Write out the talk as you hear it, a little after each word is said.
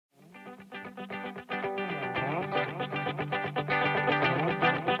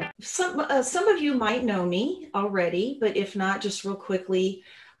Some of you might know me already, but if not, just real quickly,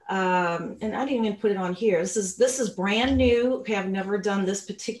 and I didn't even put it on here. This is brand new. Okay, I've never done this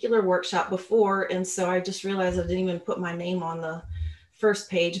particular workshop before, and so I just realized I didn't even put my name on the first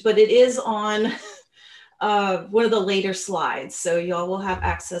page, but it is on one of the later slides. So y'all will have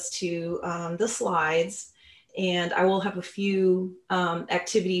access to the slides, and I will have a few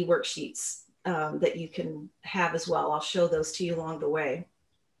activity worksheets that you can have as well. I'll show those to you along the way.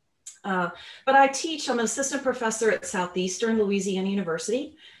 But I'm an assistant professor at Southeastern Louisiana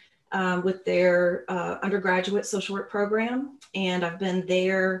University with their undergraduate social work program. And I've been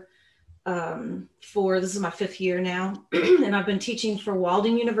there this is my 5th year now. And I've been teaching for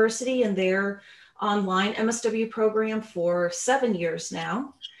Walden University and their online MSW program for 7 years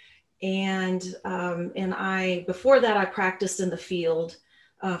now. And before that, I practiced in the field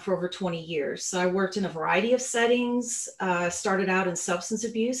for over 20 years. So I worked in a variety of settings, started out in substance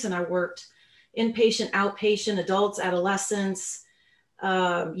abuse, and I worked inpatient, outpatient, adults, adolescents,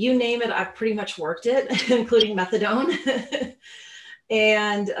 you name it, I've pretty much worked it, including methadone.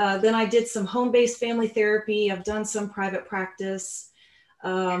 And then I did some home-based family therapy. I've done some private practice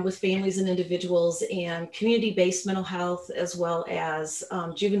with families and individuals, and community-based mental health, as well as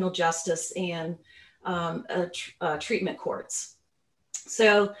juvenile justice and treatment courts.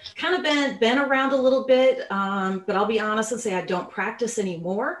 So kind of been around a little bit, but I'll be honest and say I don't practice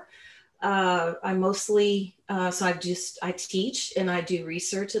anymore. I mostly, I teach and I do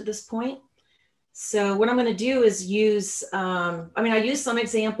research at this point. So what I'm going to do is use, I use some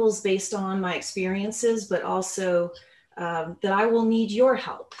examples based on my experiences, but also that I will need your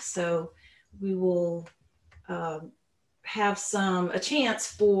help. So we will have a chance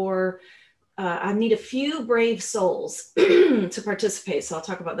for, I need a few brave souls to participate. So I'll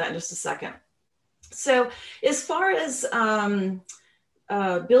talk about that in just a second. So as far as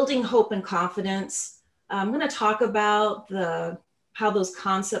building hope and confidence, I'm going to talk about how those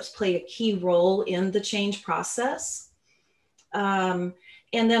concepts play a key role in the change process. And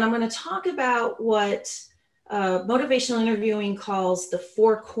then I'm going to talk about what motivational interviewing calls the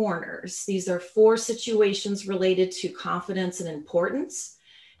 4 corners. These are 4 situations related to confidence and importance,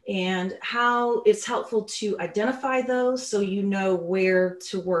 and how it's helpful to identify those so you know where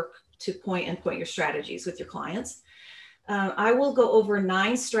to work to point your strategies with your clients. I will go over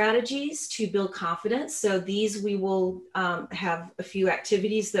 9 strategies to build confidence. So these we will have a few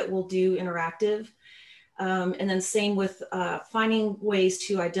activities that we'll do interactive. And then same with finding ways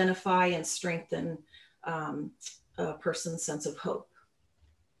to identify and strengthen a person's sense of hope.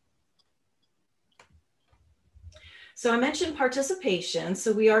 So I mentioned participation.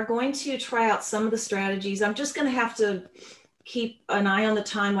 So we are going to try out some of the strategies. I'm just going to have to keep an eye on the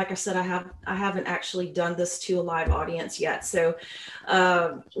time. Like I said, I haven't actually done this to a live audience yet. So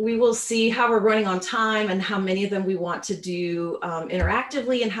we will see how we're running on time and how many of them we want to do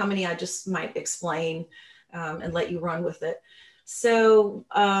interactively and how many I just might explain and let you run with it. So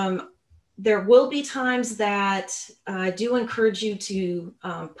there will be times that I do encourage you to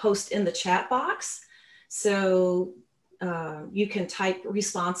post in the chat box. So you can type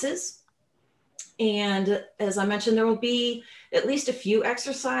responses. And as I mentioned, there will be at least a few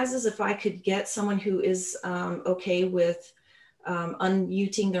exercises. If I could get someone who is okay with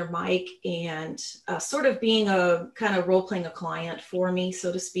unmuting their mic and sort of being a kind of role-playing a client for me,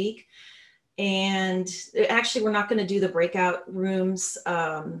 so to speak. And actually, we're not going to do the breakout rooms.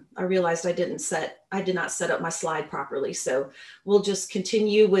 I realized I did not set up my slide properly. So we'll just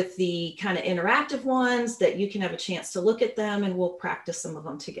continue with the kind of interactive ones that you can have a chance to look at them, and we'll practice some of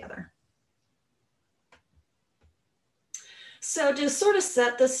them together. So to sort of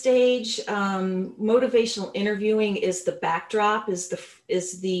set the stage, motivational interviewing is the backdrop, is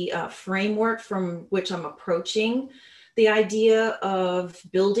the framework from which I'm approaching the idea of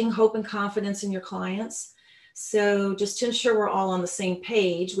building hope and confidence in your clients. So just to ensure we're all on the same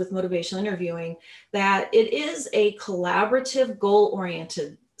page with motivational interviewing, that it is a collaborative,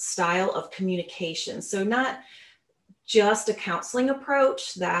 goal-oriented style of communication. So not just a counseling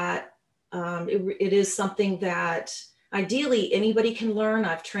approach, that it is something that ideally anybody can learn.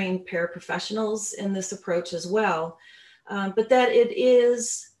 I've trained paraprofessionals in this approach as well, but that it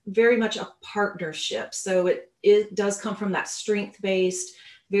is very much a partnership. So it does come from that strength-based,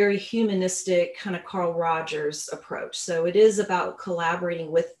 very humanistic kind of Carl Rogers approach. So it is about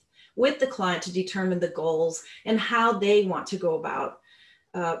collaborating with the client to determine the goals and how they want to go about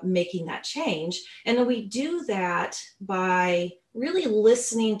making that change. And then we do that by really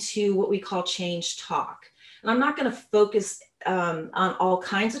listening to what we call change talk. And I'm not going to focus on all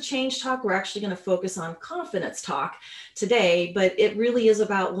kinds of change talk. We're actually going to focus on confidence talk today, but it really is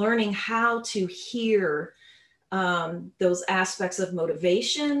about learning how to hear those aspects of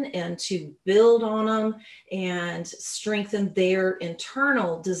motivation and to build on them and strengthen their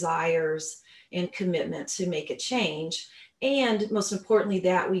internal desires and commitment to make a change. And most importantly,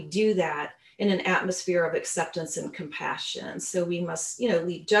 that we do that in an atmosphere of acceptance and compassion. So we must,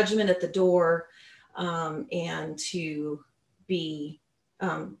 leave judgment at the door, and to be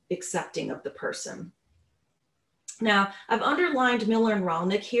accepting of the person. Now, I've underlined Miller and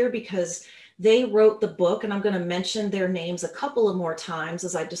Rolnick here because they wrote the book, and I'm going to mention their names a couple of more times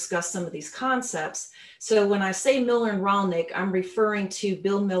as I discuss some of these concepts. So when I say Miller and Rolnick, I'm referring to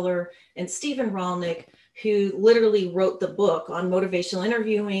Bill Miller and Stephen Rolnick, who literally wrote the book on motivational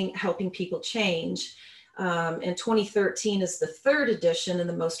interviewing, helping people change. And 2013 is the third edition and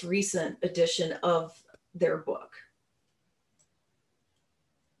the most recent edition of their book.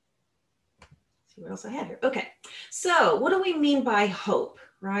 Let's see what else I have here. Okay, so what do we mean by hope,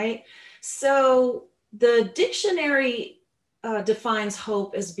 right? So the dictionary defines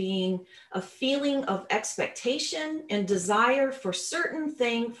hope as being a feeling of expectation and desire for a certain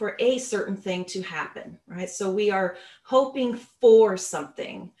thing to happen, right? So we are hoping for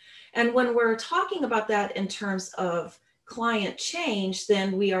something. And when we're talking about that in terms of client change,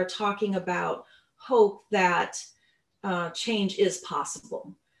 then we are talking about hope that change is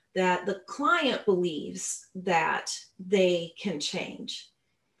possible, that the client believes that they can change.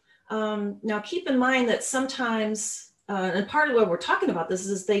 Now, keep in mind that sometimes, and part of what we're talking about this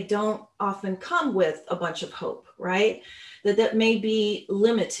is they don't often come with a bunch of hope, right? That may be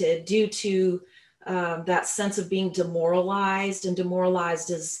limited due to that sense of being demoralized, and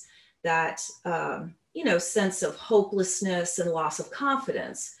demoralized is that, sense of hopelessness and loss of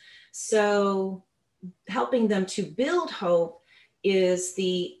confidence. So helping them to build hope is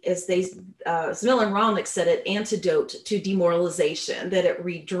as Miller and Rolnick said it, antidote to demoralization, that it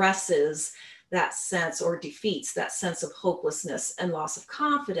redresses that sense or defeats that sense of hopelessness and loss of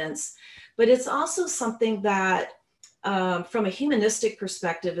confidence. But it's also something that, from a humanistic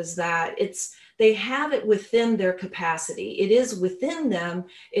perspective, is that they have it within their capacity. It is within them.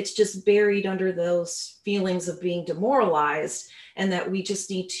 It's just buried under those feelings of being demoralized, and that we just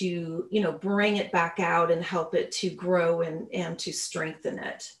need to, bring it back out and help it to grow and to strengthen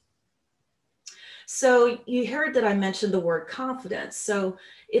it. So you heard that I mentioned the word confidence. So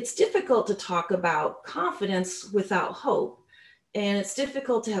it's difficult to talk about confidence without hope, and it's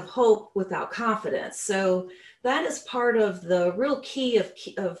difficult to have hope without confidence. So that is part of the real key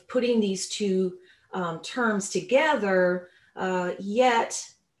of putting these two terms together, yet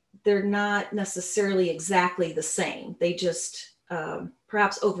they're not necessarily exactly the same. They just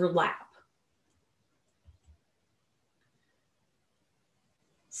perhaps overlap.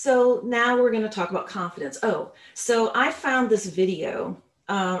 So now we're going to talk about confidence. Oh, so I found this video.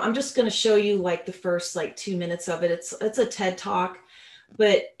 I'm just going to show you like the first 2 minutes of it. It's a TED Talk,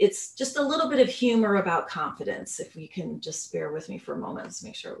 but it's just a little bit of humor about confidence. If you can just bear with me for a moment, let's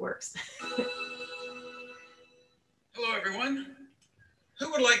make sure it works. Hello, everyone. Who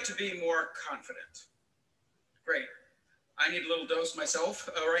would like to be more confident? Great. I need a little dose myself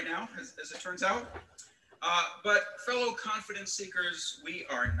right now, as it turns out. But fellow confidence seekers, we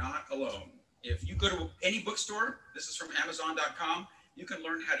are not alone. If you go to any bookstore, this is from Amazon.com, you can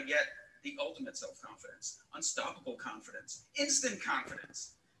learn how to get the ultimate self-confidence, unstoppable confidence, instant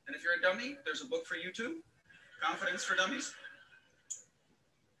confidence. And if you're a dummy, there's a book for you too, Confidence for Dummies.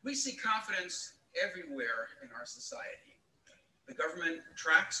 We see confidence everywhere in our society. The government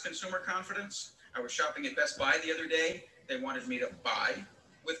tracks consumer confidence. I was shopping at Best Buy the other day. They wanted me to buy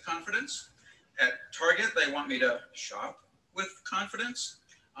with confidence. At Target, they want me to shop with confidence.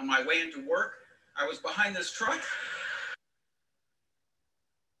 On my way into work, I was behind this truck.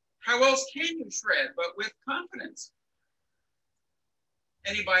 How else can you shred but with confidence?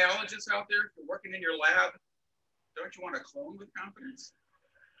 Any biologists out there, if you're working in your lab, don't you want to clone with confidence?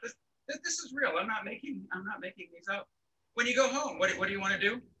 This is real. I'm not making these up. When you go home, what do you want to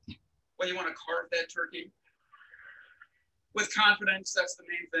do? Well, you want to carve that turkey with confidence. That's the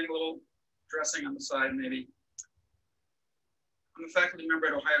main thing. A little dressing on the side, maybe. I'm a faculty member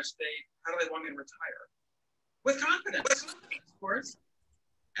at Ohio State. How do they want me to retire? With confidence, of course.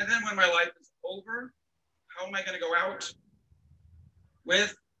 And then when my life is over, how am I going to go out?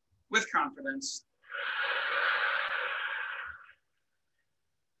 With confidence.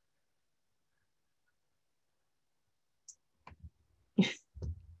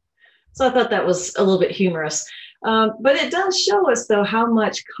 So I thought that was a little bit humorous. But it does show us, though, how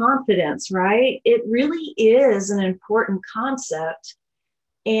much confidence, right? It really is an important concept.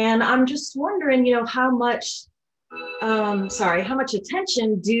 And I'm just wondering, how much, how much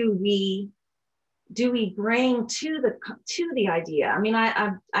attention do we bring to the idea? I mean,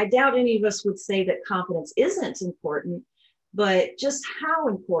 I doubt any of us would say that confidence isn't important, but just how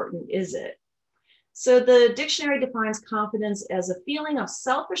important is it? So the dictionary defines confidence as a feeling of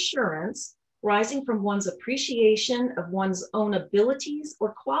self-assurance rising from one's appreciation of one's own abilities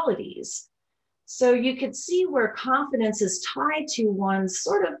or qualities. So you could see where confidence is tied to one's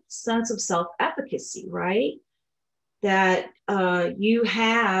sort of sense of self-efficacy, right? That you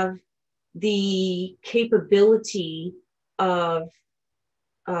have the capability of,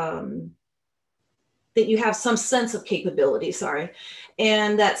 that you have some sense of capability,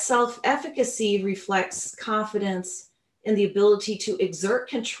 and that self-efficacy reflects confidence in the ability to exert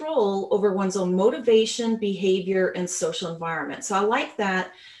control over one's own motivation, behavior, and social environment. So I like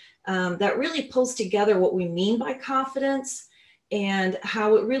that. That really pulls together what we mean by confidence and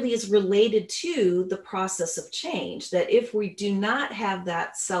how it really is related to the process of change. That if we do not have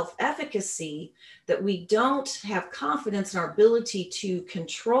that self-efficacy, that we don't have confidence in our ability to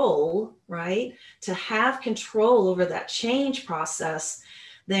control, right? To have control over that change process,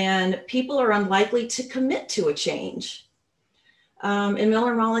 then people are unlikely to commit to a change. And Miller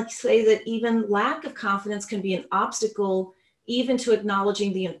and Rollins say that even lack of confidence can be an obstacle even to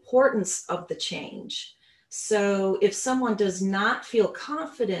acknowledging the importance of the change. So if someone does not feel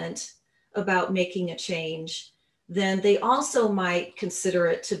confident about making a change, then they also might consider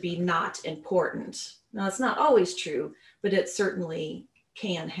it to be not important. Now, it's not always true, but it certainly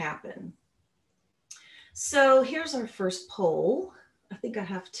can happen. So here's our first poll. I think I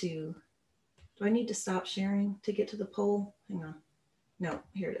have to, do I need to stop sharing to get to the poll? Hang on. No,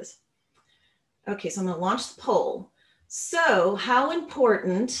 here it is. Okay, so I'm going to launch the poll. So how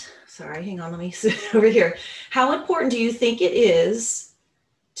important, sorry, hang on, let me sit over here. How important do you think it is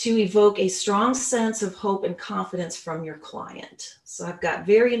to evoke a strong sense of hope and confidence from your client? So I've got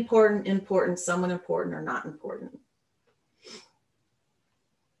very important, important, somewhat important, or not important.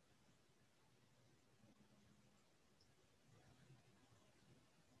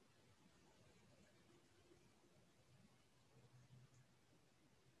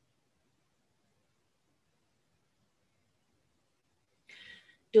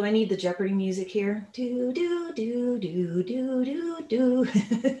 Do I need the Jeopardy music here? Do, do, do, do, do, do, do.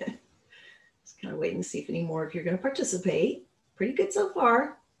 Just kind of waiting to see if any more of you are going to participate. Pretty good so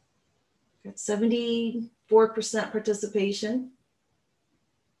far. Got 74% participation.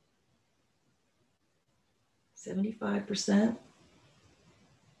 75%.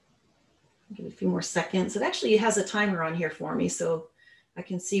 Give it a few more seconds. It actually has a timer on here for me, so I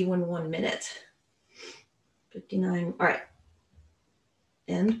can see when 1 minute. 59. All right.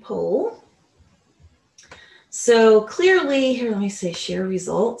 End poll. So clearly, here, let me say share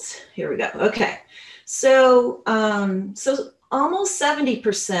results. Here we go. Okay. So, so almost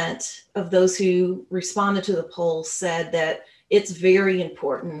 70% of those who responded to the poll said that it's very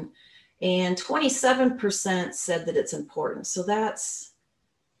important, and 27% said that it's important. So that's,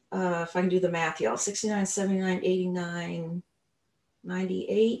 if I can do the math, y'all, 69, 79, 89,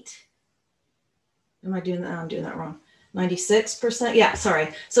 98. Am I doing that? I'm doing that wrong. 96%. Yeah, sorry.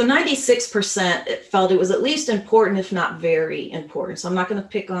 So 96% felt it was at least important, if not very important. So I'm not going to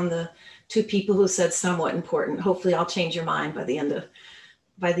pick on the two people who said somewhat important. Hopefully I'll change your mind by the end of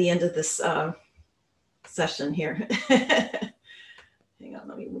this session here. Hang on,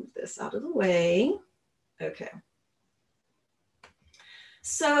 let me move this out of the way. Okay.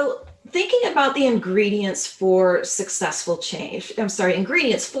 So thinking about the ingredients for successful change,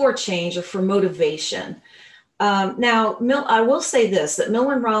 ingredients for change or for motivation. Now, I will say this, that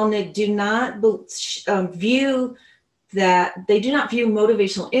Miller and Rollins do not view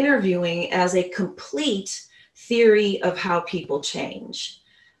motivational interviewing as a complete theory of how people change.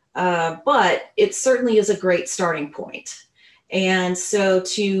 But it certainly is a great starting point. And so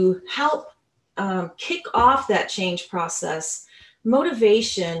to help kick off that change process,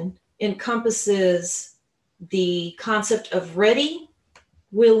 motivation encompasses the concept of ready,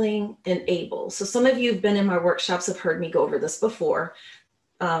 willing, and able. So some of you who've been in my workshops have heard me go over this before.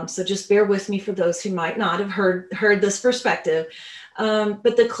 So just bear with me for those who might not have heard this perspective.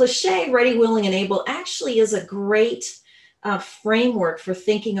 But the cliche ready, willing, and able actually is a great framework for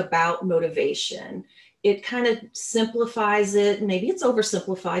thinking about motivation. It kind of simplifies it. Maybe it's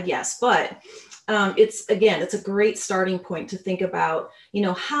oversimplified, yes, but it's a great starting point to think about,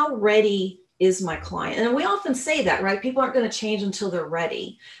 how ready is my client? And we often say that, right? People aren't going to change until they're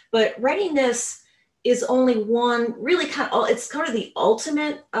ready. But readiness is only one, really it's kind of the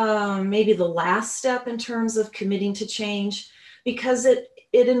ultimate, maybe the last step in terms of committing to change, because it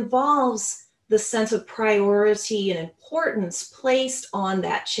involves the sense of priority and importance placed on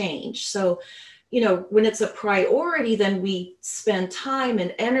that change. So, when it's a priority, then we spend time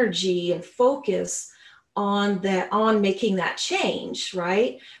and energy and focus on making that change,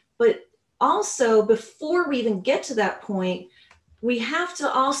 right? But also, before we even get to that point, we have to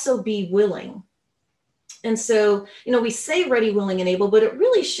also be willing. And so, we say ready, willing, and able, but it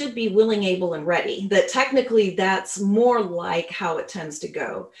really should be willing, able, and ready. That technically that's more like how it tends to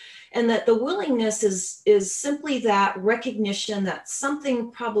go. And that the willingness is simply that recognition that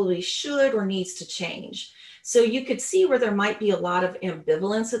something probably should or needs to change. So you could see where there might be a lot of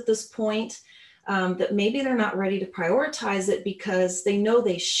ambivalence at this point, that maybe they're not ready to prioritize it because they know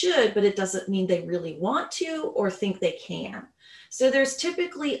they should, but it doesn't mean they really want to or think they can. So there's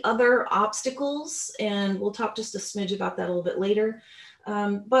typically other obstacles, and we'll talk just a smidge about that a little bit later.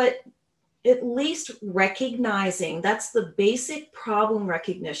 But at least recognizing, that's the basic problem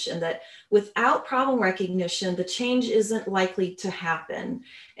recognition, that without problem recognition, the change isn't likely to happen.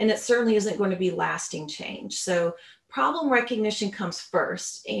 And it certainly isn't going to be lasting change. So problem recognition comes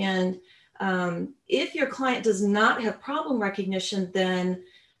first. And if your client does not have problem recognition, then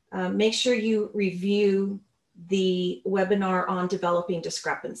make sure you review the webinar on developing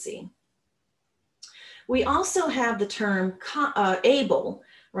discrepancy. We also have the term able,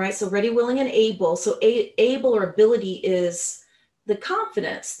 right? So ready, willing, and able. So able or ability is the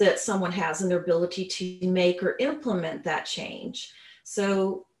confidence that someone has in their ability to make or implement that change.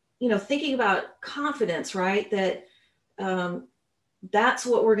 So, thinking about confidence, right? That that's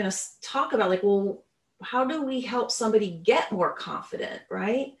what we're going to talk about. Like, well, how do we help somebody get more confident,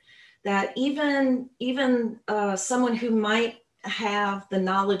 right? That even someone who might have the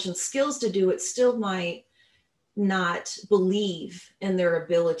knowledge and skills to do it still might not believe in their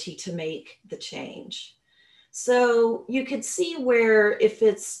ability to make the change. So you could see where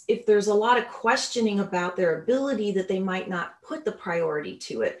if there's a lot of questioning about their ability, that they might not put the priority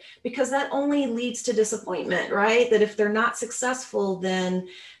to it, because that only leads to disappointment, right? That if they're not successful, then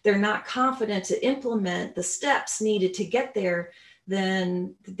they're not confident to implement the steps needed to get there,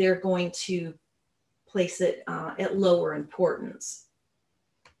 then they're going to place it at lower importance.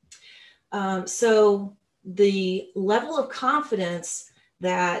 So the level of confidence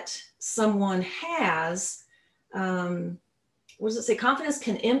that someone has, what does it say? Confidence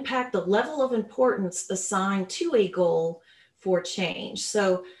can impact the level of importance assigned to a goal for change.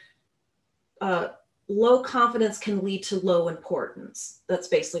 So low confidence can lead to low importance. That's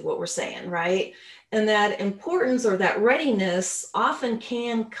basically what we're saying, right? And that importance or that readiness often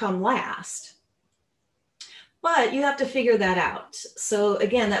can come last. But you have to figure that out. So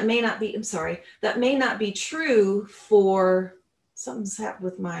again, that may not be, that may not be true for, something's happened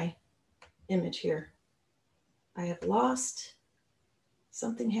with my image here. I have lost,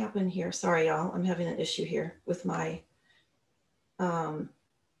 something happened here. Sorry, y'all, I'm having an issue here with my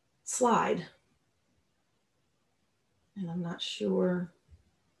slide. And I'm not sure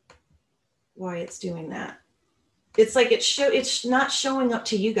why it's doing that. It's like it's not showing up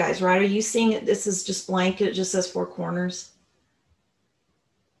to you guys, right? Are you seeing it? This is just blank. It just says 4 corners.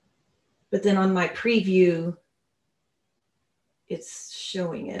 But then on my preview, it's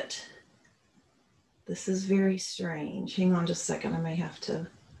showing it. This is very strange. Hang on just a second. I may have to.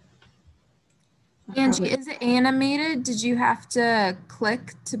 Angie, is it animated? Did you have to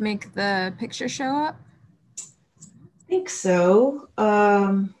click to make the picture show up? I think so.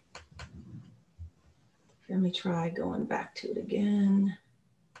 Let me try going back to it again.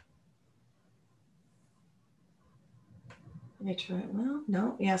 Let me try, well,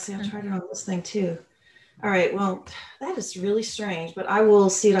 no, yeah, see, I tried it on this thing too. All right, well, that is really strange, but I will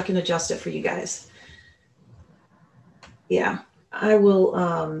see if I can adjust it for you guys. Yeah, I will,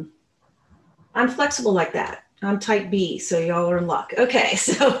 I'm flexible like that. I'm type B, so y'all are in luck. Okay,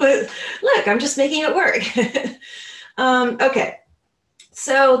 so look, I'm just making it work. Okay.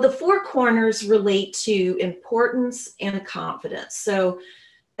 So the 4 corners relate to importance and confidence. So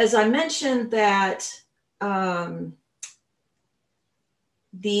as I mentioned that I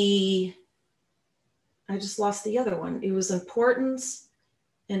just lost the other one. It was importance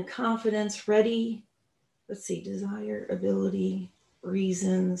and confidence, ready. Let's see, desire, ability,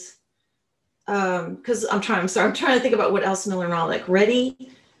 reasons. Because I'm trying to think about what else Miller and all like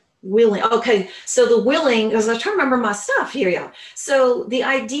ready, willing. Okay, so the willing, because I was trying to remember my stuff here, y'all. So the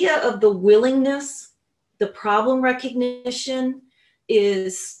idea of the willingness, the problem recognition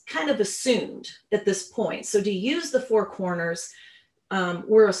is kind of assumed at this point. So to use the 4 corners,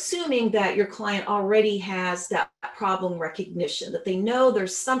 we're assuming that your client already has that problem recognition, that they know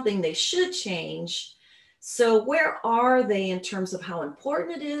there's something they should change. So where are they in terms of how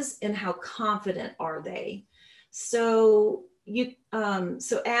important it is and how confident are they? So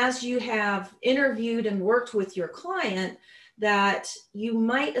so as you have interviewed and worked with your client, that you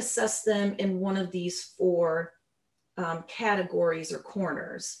might assess them in one of these four categories or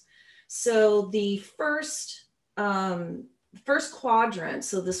corners. So the first quadrant,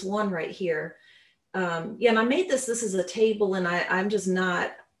 so this one right here, yeah, and I made this is a table, and I'm just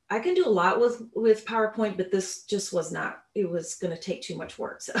not, I can do a lot with PowerPoint, but this just was not, it was going to take too much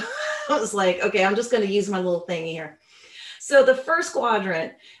work. So I was like, okay, I'm just going to use my little thing here. So the first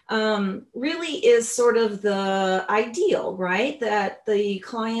quadrant really is sort of the ideal, right? That the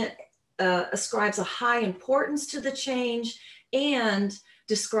client ascribes a high importance to the change and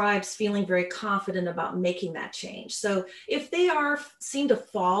describes feeling very confident about making that change. So if they seem to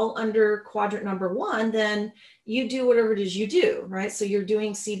fall under quadrant number one, then you do whatever it is you do, right? So you're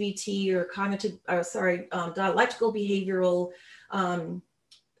doing CBT or dialectical behavioral.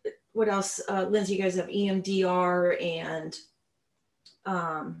 What else, Lindsay? You guys have EMDR and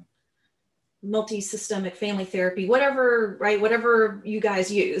multi-systemic family therapy, whatever, right? Whatever you guys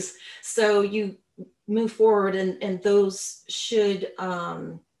use. So you move forward, and those should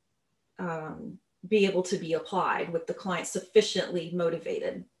be able to be applied with the client sufficiently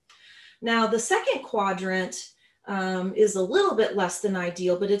motivated. Now, the second quadrant is a little bit less than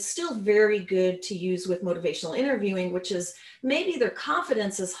ideal, but it's still very good to use with motivational interviewing, which is maybe their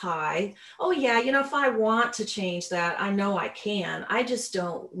confidence is high. Oh yeah, you know, if I want to change that, I know I can. I just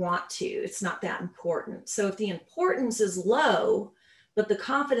don't want to. It's not that important. So if the importance is low, but the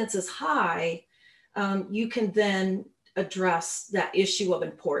confidence is high, you can then address that issue of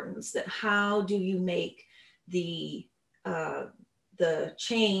importance, that how do you make the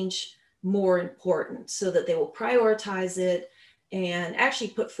change more important so that they will prioritize it and actually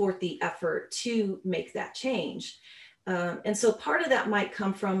put forth the effort to make that change. And so part of that might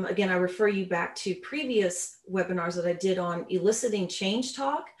come from, again, I refer you back to previous webinars that I did on eliciting change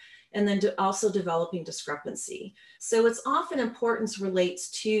talk, and then also developing discrepancy. So it's often importance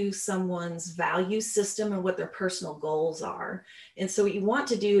relates to someone's value system and what their personal goals are. And so what you want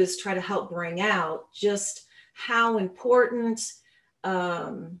to do is try to help bring out just how important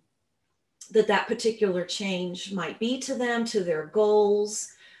that particular change might be to them, to their goals.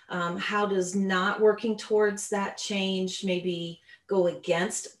 How does not working towards that change maybe go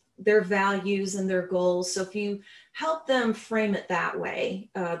against their values and their goals? So if you help them frame it that way,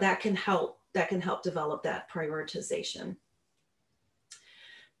 that can help develop that prioritization.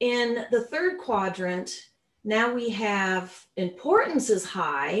 In the third quadrant, now we have importance is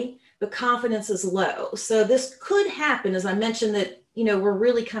high, but confidence is low. So this could happen, as I mentioned, that, you know, we're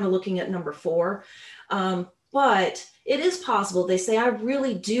really kind of looking at number 4. But it is possible. They say, I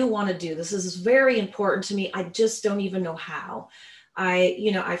really do want to do this. This is very important to me. I just don't even know how.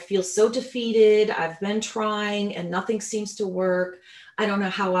 I feel so defeated. I've been trying and nothing seems to work. I don't know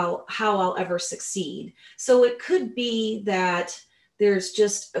how I'll ever succeed. So it could be that there's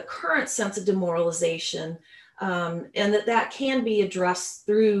just a current sense of demoralization, and that can be addressed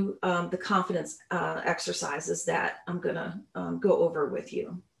through the confidence exercises that I'm going to go over with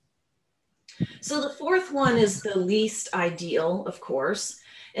you. So the fourth one is the least ideal, of course,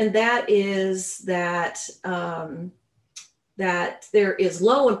 and that is that that there is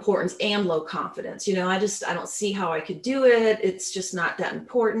low importance and low confidence. You know, I don't see how I could do it. It's just not that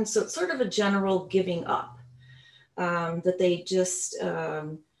important. So it's sort of a general giving up, that they just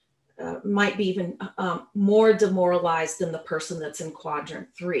might be even more demoralized than the person that's in quadrant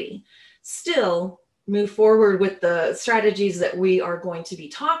 3. Still, move forward with the strategies that we are going to be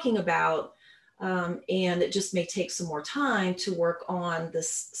talking about. And it just may take some more time to work on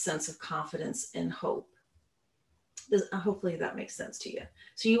this sense of confidence and hope. Hopefully that makes sense to you.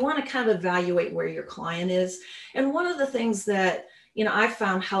 So you want to kind of evaluate where your client is. And one of the things that, you know, I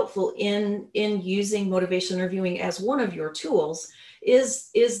found helpful in using motivational interviewing as one of your tools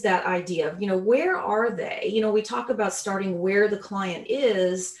is that idea of, you know, where are they? You know, we talk about starting where the client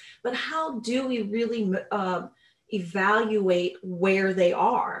is, but how do we really evaluate where they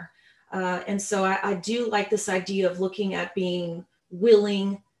are? And so I do like this idea of looking at being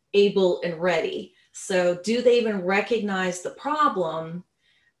willing, able, and ready. So do they even recognize the problem?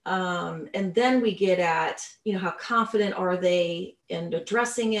 And then we get at, you know, how confident are they in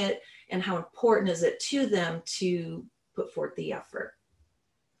addressing it, and how important is it to them to put forth the effort?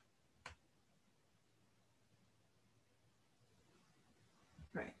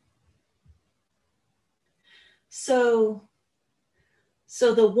 Right. So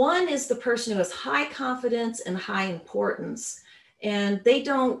So the 1 is the person who has high confidence and high importance, and they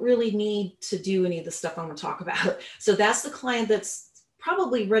don't really need to do any of the stuff I'm going to talk about. So that's the client that's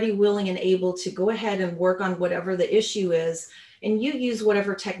probably ready, willing, and able to go ahead and work on whatever the issue is, and you use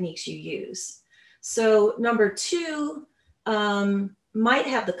whatever techniques you use. So number 2 might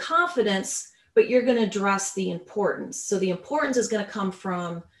have the confidence, but you're going to address the importance. So the importance is going to come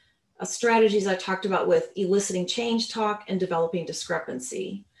from strategies I talked about with eliciting change talk and developing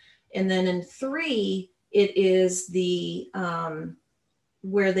discrepancy. And then in 3, it is the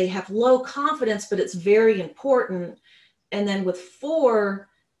where they have low confidence, but it's very important. And then with 4,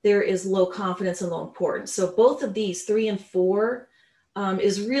 there is low confidence and low importance. So both of these, 3 and 4,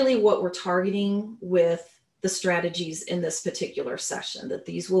 is really what we're targeting with the strategies in this particular session, that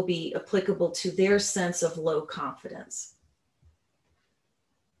these will be applicable to their sense of low confidence.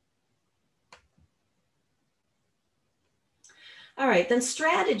 All right, then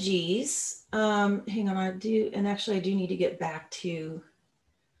strategies. Hang on, I do need to get back to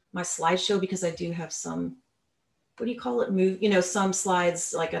my slideshow because I do have some, what do you call it? Move, some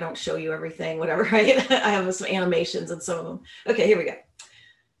slides, like I don't show you everything, whatever, right? I have some animations and some of them. Okay, here we go.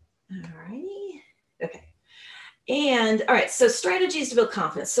 All righty, okay. And all right, so strategies to build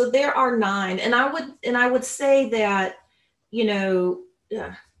confidence. So there are 9, and I would say that,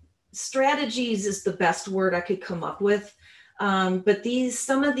 strategies is the best word I could come up with. But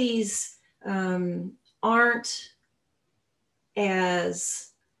some of these aren't as,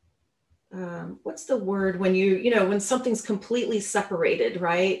 what's the word when when something's completely separated,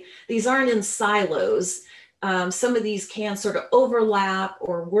 right? These aren't in silos. Some of these can sort of overlap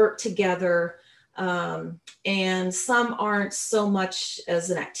or work together. And some aren't so much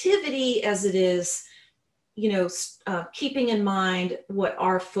as an activity as it is, keeping in mind what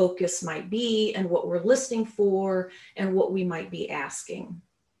our focus might be and what we're listening for and what we might be asking.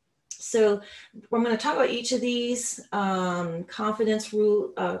 So I'm going to talk about each of these. Confidence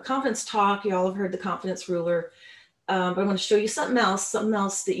talk. You all have heard the confidence ruler. But I'm going to show you something else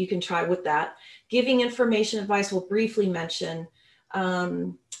that you can try with that. Giving information advice, we'll briefly mention.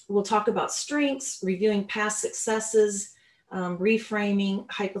 We'll talk about strengths, reviewing past successes, reframing,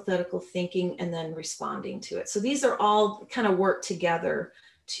 hypothetical thinking, and then responding to it. So these are all kind of work together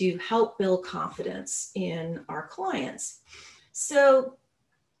to help build confidence in our clients. So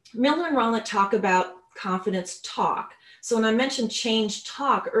Miller and Rollins talk about confidence talk. So when I mentioned change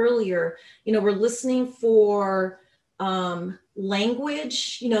talk earlier, we're listening for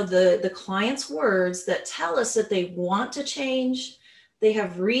language, the client's words that tell us that they want to change, they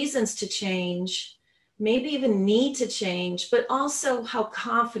have reasons to change, maybe even need to change, but also how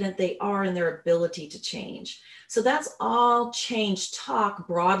confident they are in their ability to change. So that's all change talk,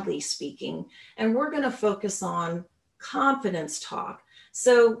 broadly speaking, and we're going to focus on confidence talk.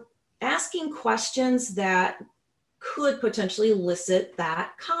 So asking questions that could potentially elicit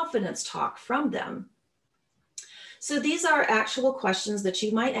that confidence talk from them. So these are actual questions that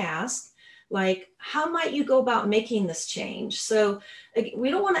you might ask, like, how might you go about making this change? So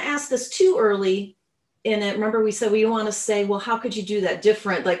we don't want to ask this too early in it. Remember, we said we don't want to say, well, how could you do that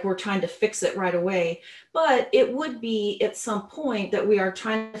different? Like we're trying to fix it right away. But it would be at some point that we are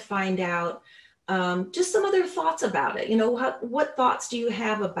trying to find out just some other thoughts about it. What thoughts do you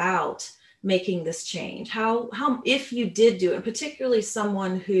have about making this change? How if you did do it, and particularly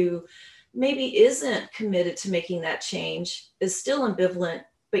someone who maybe isn't committed to making that change, is still ambivalent,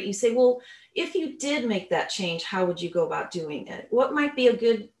 but you say, well, if you did make that change, how would you go about doing it? What might be a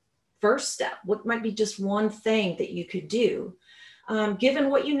good first step? What might be just one thing that you could do? Given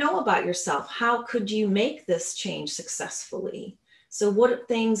what you know about yourself, how could you make this change successfully? So what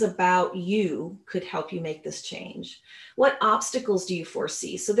things about you could help you make this change? What obstacles do you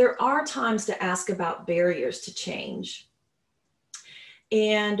foresee? So there are times to ask about barriers to change.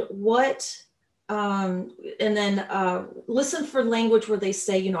 And listen for language where they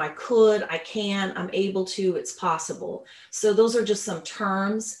say, I could, I can, I'm able to, it's possible. So those are just some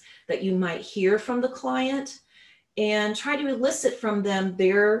terms that you might hear from the client, and try to elicit from them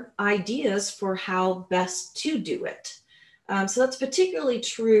their ideas for how best to do it. So that's particularly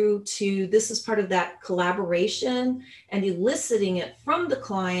true this is part of that collaboration and eliciting it from the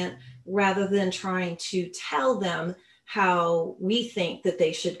client rather than trying to tell them how we think that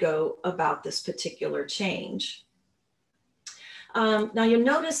they should go about this particular change. Now you'll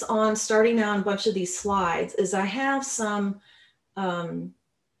notice starting now on a bunch of these slides is I have some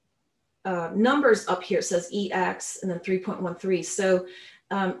numbers up here. It says EX and then 3.13. So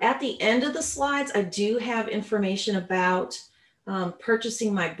at the end of the slides, I do have information about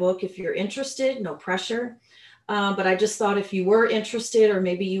purchasing my book if you're interested, no pressure. But I just thought if you were interested, or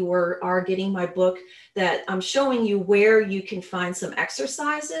maybe you are getting my book, that I'm showing you where you can find some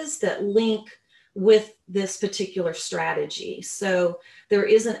exercises that link with this particular strategy. So there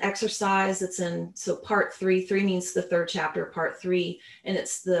is an exercise that's in, so part 3 means the 3rd chapter, part 3, and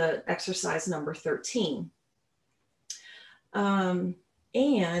it's the exercise number 13. And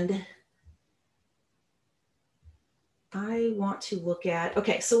I want to look at,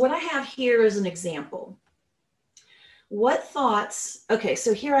 okay, so what I have here is an example. What thoughts, okay,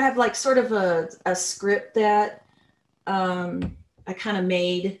 so here I have like sort of a script that I kind of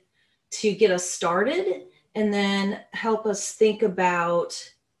made to get us started, and then help us think about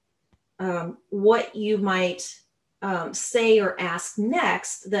what you might say or ask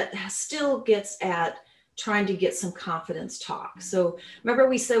next that still gets at trying to get some confidence talk. So remember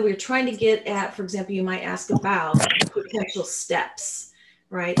we said we were trying to get at, for example, you might ask about potential steps,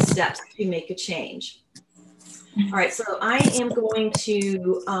 right? Steps to make a change. All right, so I am going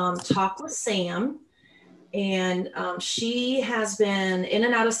to talk with Sam. And she has been in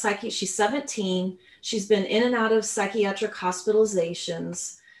and out of she's 17. She's been in and out of psychiatric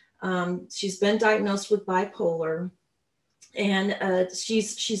hospitalizations. She's been diagnosed with bipolar, and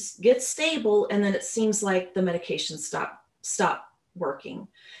she's gets stable, and then it seems like the medication stop working.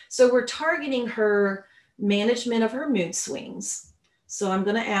 So we're targeting her management of her mood swings. So I'm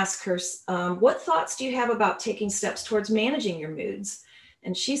going to ask her, what thoughts do you have about taking steps towards managing your moods?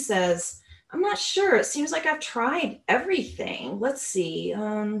 And she says, I'm not sure. It seems like I've tried everything. Let's see.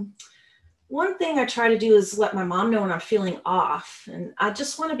 One thing I try to do is let my mom know when I'm feeling off, and I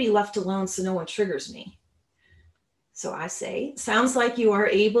just want to be left alone so no one triggers me. So I say, sounds like you are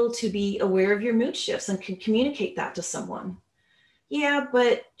able to be aware of your mood shifts and can communicate that to someone. Yeah,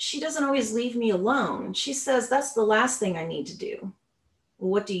 but she doesn't always leave me alone. She says that's the last thing I need to do.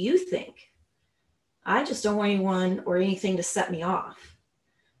 Well, what do you think? I just don't want anyone or anything to set me off.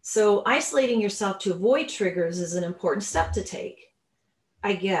 So isolating yourself to avoid triggers is an important step to take,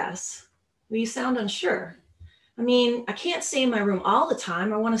 I guess. Well, you sound unsure. I mean, I can't stay in my room all the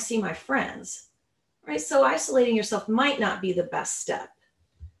time. I want to see my friends, right? So isolating yourself might not be the best step.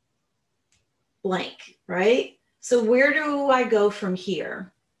 Blank, right? So where do I go from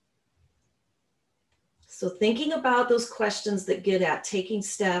here? So thinking about those questions that get at taking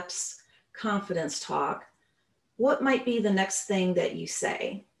steps, confidence talk, what might be the next thing that you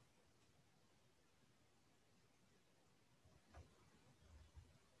say?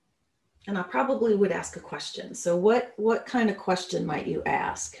 And I probably would ask a question. So what kind of question might you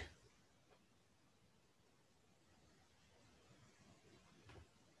ask?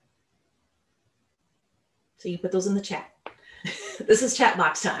 So you put those in the chat. This is chat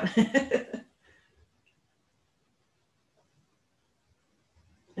box time.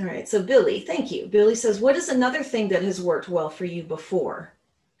 All right, so Billy, thank you. Billy says, what is another thing that has worked well for you before?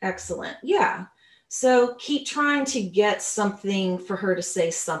 Excellent. Yeah. So keep trying to get something for her to say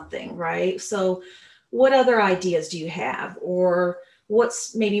something, right? So what other ideas do you have, or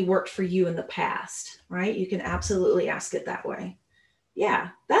what's maybe worked for you in the past, right? You can absolutely ask it that way. Yeah,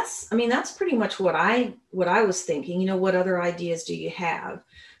 that's pretty much what I was thinking. You know, what other ideas do you have?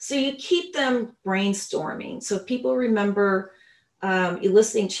 So you keep them brainstorming. So if people remember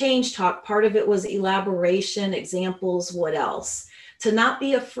eliciting change talk, part of it was elaboration, examples, what else? To not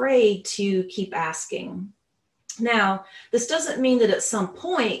be afraid to keep asking. Now, this doesn't mean that at some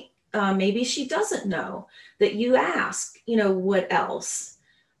point, maybe she doesn't know, that you ask, you know, what else?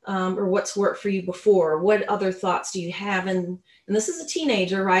 Or what's worked for you before? What other thoughts do you have? And this is a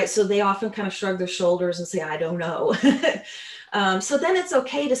teenager, right? So they often kind of shrug their shoulders and say, I don't know. So then it's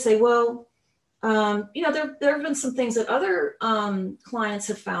okay to say, well, you know, there have been some things that other clients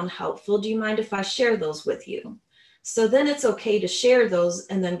have found helpful. Do you mind if I share those with you? So then it's okay to share those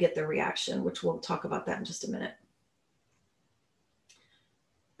and then get their reaction, which we'll talk about that in just a minute.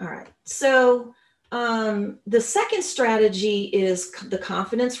 All right, so the second strategy is the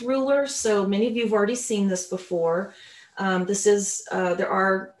confidence ruler. So many of you have already seen this before. There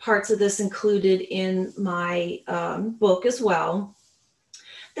are parts of this included in my book as well,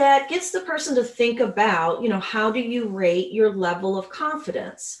 that gets the person to think about, you know, how do you rate your level of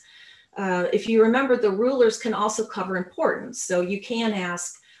confidence? If you remember, the rulers can also cover importance. So you can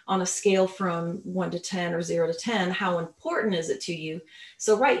ask on a scale from 1 to 10 or 0 to 10, how important is it to you?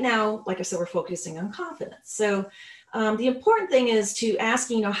 So right now, like I said, we're focusing on confidence. So the important thing is to ask,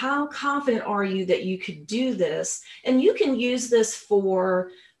 you know, how confident are you that you could do this? And you can use this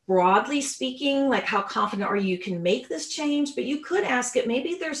for broadly speaking, like how confident are you can make this change, but you could ask it,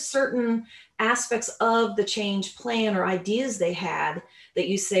 maybe there's certain aspects of the change plan or ideas they had that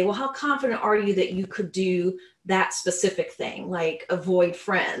you say, well, how confident are you that you could do that specific thing, like avoid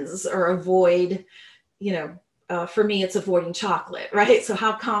friends or avoid, for me, it's avoiding chocolate, right? So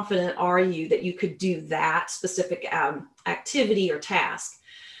how confident are you that you could do that specific activity or task?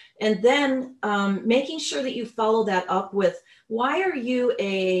 And then making sure that you follow that up with, why are you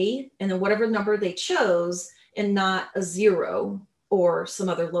and then whatever number they chose, and not a 0 or some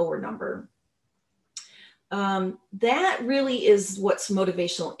other lower number. That really is what's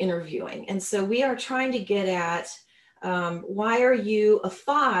motivational interviewing. And so we are trying to get at, why are you a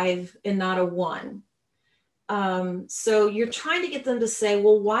 5 and not a 1? So you're trying to get them to say,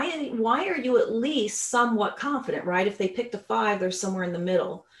 well, why are you at least somewhat confident, right? If they picked a 5, they're somewhere in the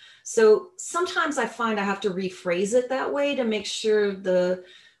middle. So sometimes I find I have to rephrase it that way to make sure the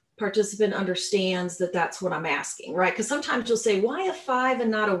participant understands that that's what I'm asking, right? Because sometimes you'll say, why a 5 and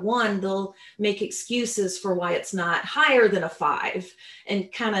not a 1? They'll make excuses for why it's not higher than a 5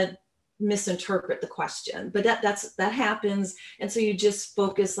 and kind of misinterpret the question. But that happens. And so you just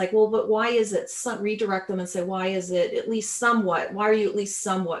focus like, well, but why is it? Redirect them and say, why is it at least somewhat? Why are you at least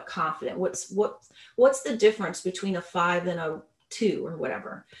somewhat confident? What's the difference between a 5 and a 2 or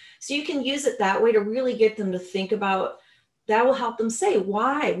whatever? So you can use it that way to really get them to think about. That will help them say,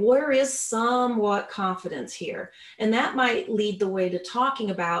 why? Where is somewhat confidence here? And that might lead the way to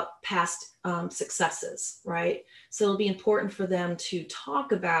talking about past successes, right? So it'll be important for them to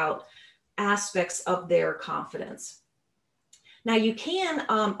talk about aspects of their confidence. Now you can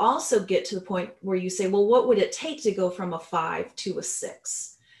also get to the point where you say, well, what would it take to go from a 5 to a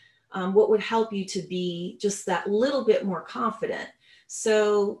 6? What would help you to be just that little bit more confident?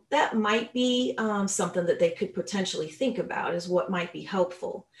 So that might be something that they could potentially think about as what might be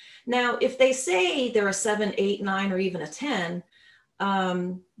helpful. Now, if they say they're a 7, 8, 9, or even a 10,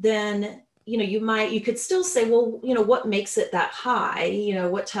 then you could still say, well, what makes it that high?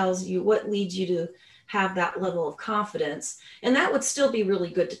 What leads you to have that level of confidence? And that would still be really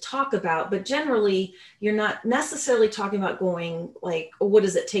good to talk about. But generally, you're not necessarily talking about going like, what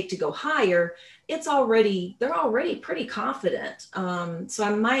does it take to go higher? They're already pretty confident.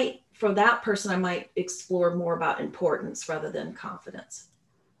 So for that person, I might explore more about importance rather than confidence.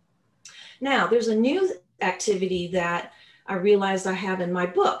 Now, there's a new activity that I realized I have in my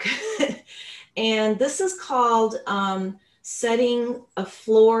book. And this is called setting a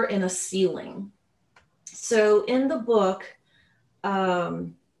floor and a ceiling. So in the book, I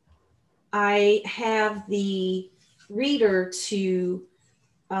have the reader to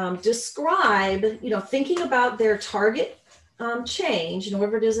describe, thinking about their target change,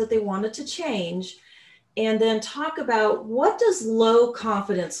 whatever it is that they wanted to change, and then talk about what does low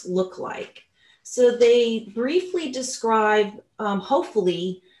confidence look like. So they briefly describe,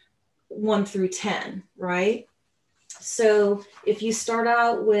 hopefully, 1 through 10, right? So if you start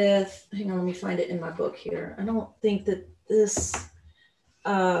out with, hang on, let me find it in my book here. I don't think that this,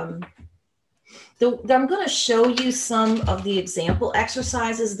 I'm going to show you some of the example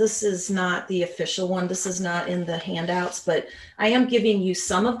exercises. This is not the official one. This is not in the handouts, but I am giving you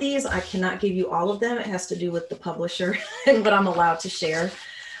some of these. I cannot give you all of them. It has to do with the publisher and what I'm allowed to share.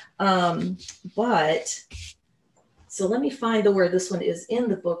 So let me find where this one is in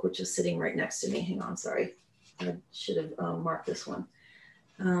the book, which is sitting right next to me. Hang on, sorry. I should have marked this one.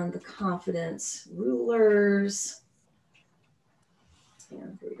 The confidence rulers.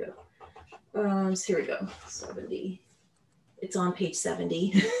 And here we go. So here we go, 70. It's on page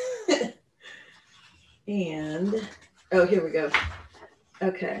 70. And, oh, here we go.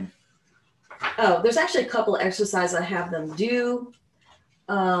 Okay. Oh, there's actually a couple of exercises I have them do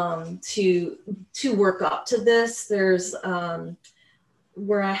to work up to this. There's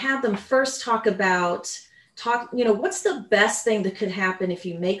where I have them first talk, what's the best thing that could happen if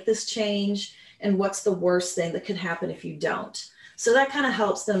you make this change, and what's the worst thing that could happen if you don't. So that kind of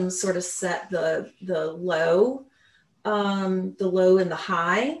helps them sort of set the low and the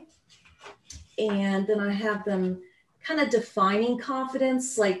high. And then I have them kind of defining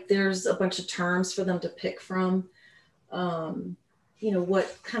confidence, like there's a bunch of terms for them to pick from.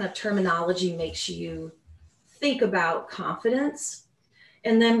 What kind of terminology makes you think about confidence.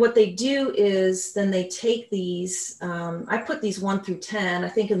 And then what they do is then they take these, I put these 1 through 10. I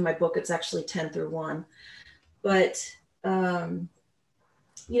think in my book, it's actually 10 through 1. But,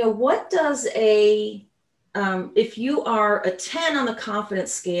 what does if you are a 10 on the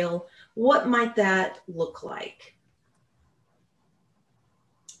confidence scale, what might that look like?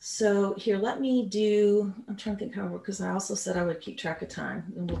 So here, I'm trying to think how, because I also said I would keep track of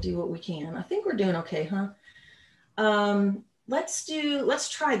time, and we'll do what we can. I think we're doing okay, huh? let's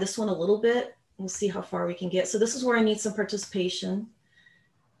try this one a little bit. We'll see how far we can get. So this is where I need some participation.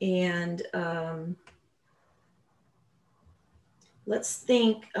 And let's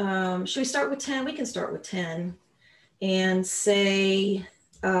think, should we start with 10? We can start with 10 and say,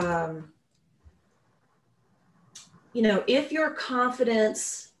 you know, if your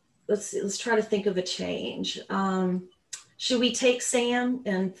confidence, let's try to think of a change. Should we take Sam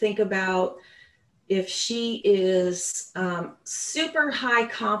and think about if she is super high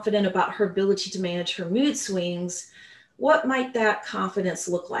confident about her ability to manage her mood swings, what might that confidence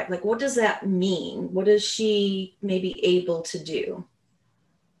look like? Like, what does that mean? What is she maybe able to do?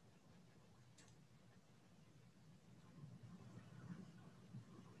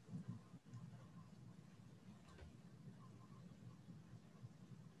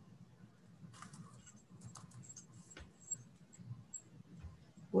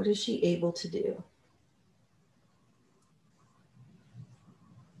 What is she able to do?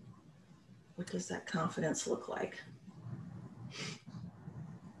 What does that confidence look like?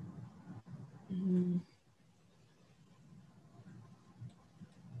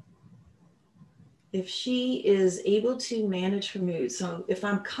 If she is able to manage her mood, so if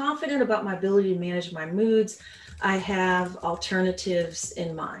I'm confident about my ability to manage my moods, I have alternatives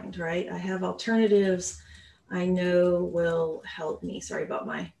in mind, right? I have alternatives I know will help me. Sorry about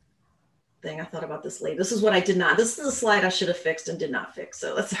my thing. I thought about this later. This is what I did not. This is a slide I should have fixed and did not fix.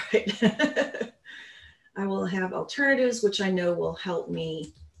 So that's all right. I will have alternatives, which I know will help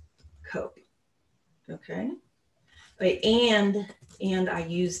me cope. Okay. Right. And I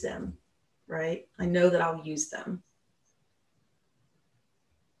use them, right? I know that I'll use them.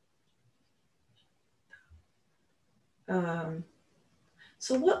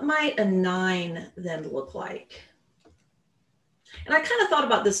 So what might a 9 then look like? And I kind of thought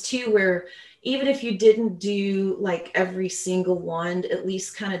about this too, where even if you didn't do like every single one, at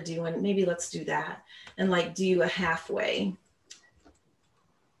least kind of doing, maybe let's do that and like do a halfway.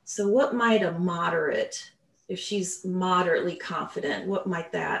 So what might a moderate, if she's moderately confident, what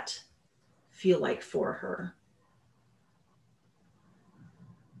might that feel like for her?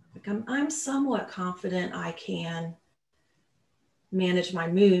 Like I'm somewhat confident I can manage my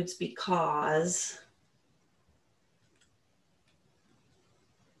moods because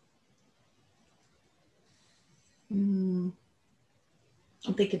I'm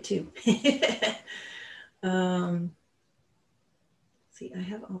thinking too. See, I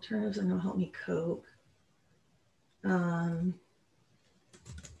have alternatives that will help me cope. All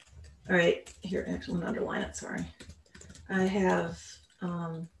right, here, actually, I'm gonna underline it, sorry. I have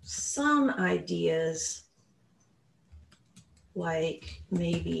some ideas, like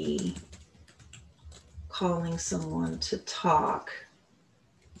maybe calling someone to talk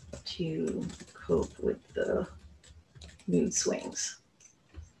to cope with the mood swings.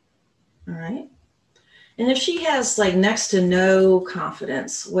 All right. And if she has like next to no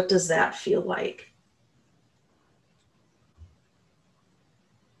confidence, what does that feel like?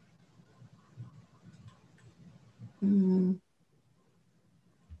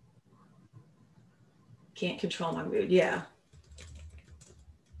 Can't control my mood. Yeah.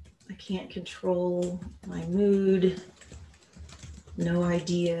 I can't control my mood. No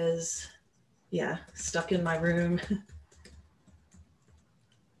ideas. Yeah. Stuck in my room.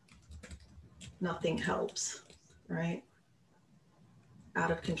 Nothing helps, right? Out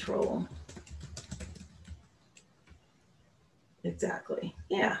of control. Exactly.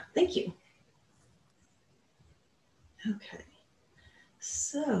 Yeah. Thank you. Okay.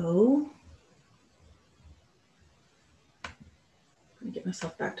 So let me get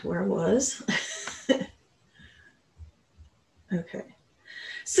myself back to where I was. Okay.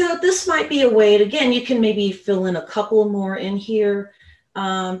 So this might be a way to, again, you can maybe fill in a couple more in here,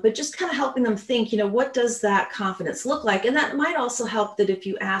 but just kind of helping them think, you know, what does that confidence look like? And that might also help that if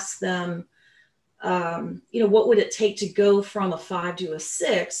you ask them, you know, what would it take to go from a 5 to a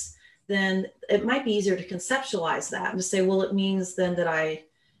 6, then it might be easier to conceptualize that and to say, well, it means then that I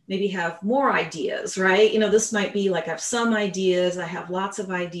maybe have more ideas, right? You know, this might be like I have some ideas, I have lots of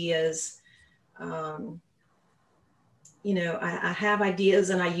ideas. You know, I have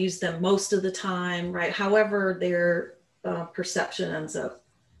ideas and I use them most of the time, right? However, their perception ends up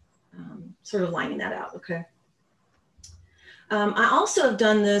sort of lining that out, okay? I also have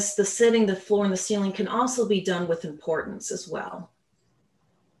done this, the sitting, the floor, and the ceiling can also be done with importance as well.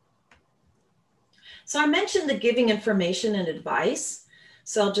 So I mentioned the giving information and advice.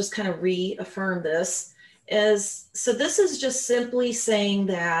 So I'll just kind of reaffirm this. So this is just simply saying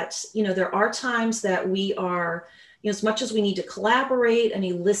that, you know, there are times that we are, you know, as much as we need to collaborate and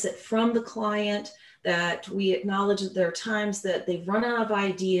elicit from the client, that we acknowledge that there are times that they've run out of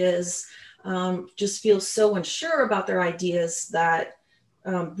ideas, just feel so unsure about their ideas that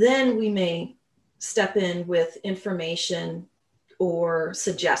then we may step in with information or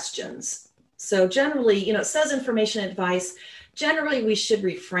suggestions. So generally, it says information advice. Generally, we should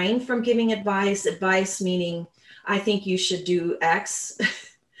refrain from giving advice. Advice meaning, I think you should do X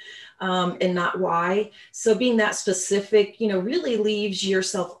and not Y. So being that specific, really leaves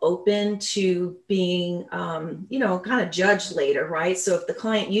yourself open to being, kind of judged later, right? So if the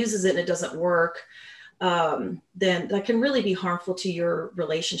client uses it and it doesn't work, then that can really be harmful to your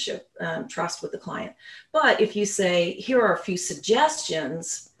relationship, trust with the client. But if you say, here are a few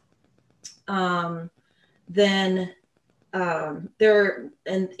suggestions, then and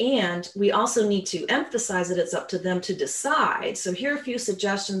we also need to emphasize that it's up to them to decide. So here are a few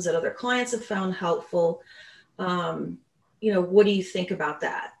suggestions that other clients have found helpful. What do you think about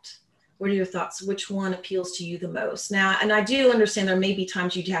that? What are your thoughts? Which one appeals to you the most? Now, and I do understand there may be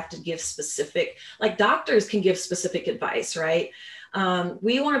times you'd have to give specific, like doctors can give specific advice, right?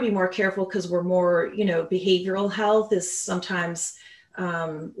 We want to be more careful because we're more, behavioral health is sometimes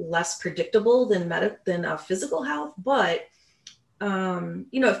less predictable than physical health. But,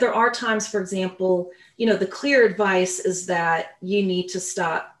 if there are times, for example, the clear advice is that you need to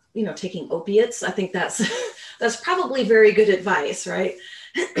stop, taking opiates. I think that's, that's probably very good advice, right?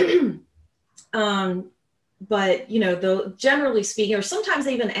 But, though generally speaking, or sometimes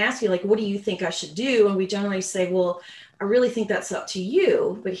they even ask you, like, what do you think I should do? And we generally say, well, I really think that's up to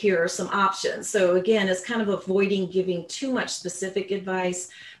you, but here are some options. So again, it's kind of avoiding giving too much specific advice,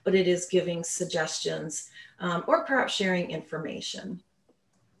 but it is giving suggestions or perhaps sharing information.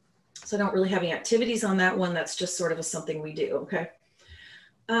 So I don't really have any activities on that one. That's just sort of something we do, okay?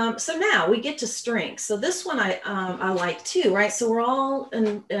 So now we get to strengths. So this one I like too, right? So we're all,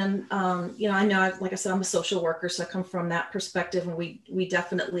 and I know, like I said, I'm a social worker, so I come from that perspective, and we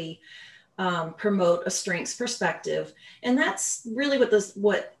definitely promote a strengths perspective. And that's really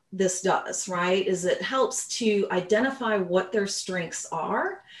what this does, right? Is it helps to identify what their strengths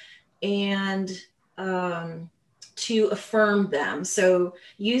are and to affirm them. So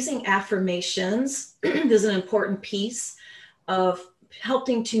using affirmations is an important piece of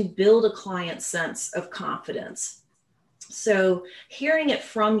helping to build a client's sense of confidence. So hearing it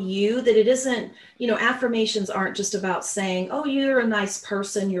from you, that it isn't, affirmations aren't just about saying, oh, you're a nice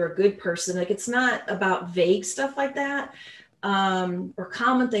person, you're a good person. Like, it's not about vague stuff like that, or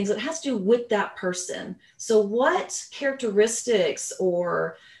common things. It has to do with that person. So what characteristics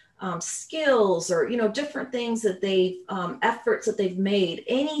or skills or, different things that efforts that they've made,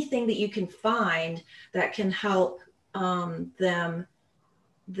 anything that you can find that can help them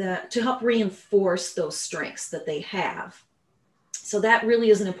to help reinforce those strengths that they have. So that really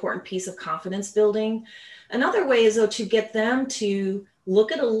is an important piece of confidence building. Another way is, though, to get them to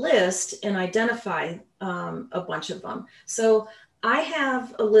look at a list and identify a bunch of them. So I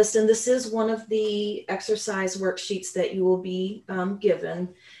have a list, and this is one of the exercise worksheets that you will be given.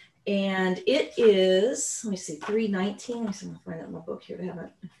 And it is, let me see, 319. Let me see if I can find it in my book here to have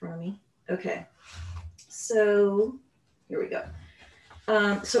it in front of me. Okay. So here we go.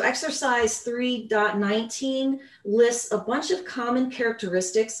 So exercise 3.19 lists a bunch of common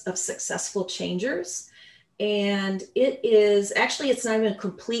characteristics of successful changers. And it's not even a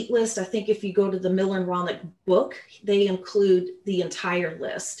complete list. I think if you go to the Miller and Rolnick book, they include the entire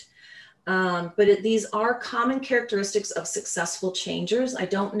list. But these are common characteristics of successful changers. I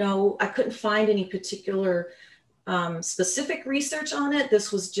don't know, I couldn't find any particular specific research on it.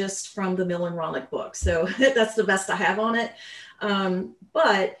 This was just from the Miller and Rolnick book. So that's the best I have on it.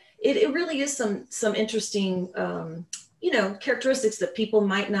 But it really is some interesting, characteristics that people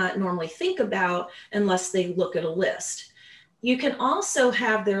might not normally think about unless they look at a list. You can also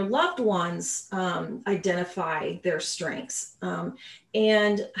have their loved ones identify their strengths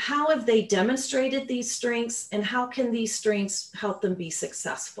and how have they demonstrated these strengths, and how can these strengths help them be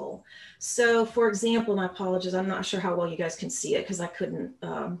successful. So for example, and I apologize, I'm not sure how well you guys can see it because I couldn't,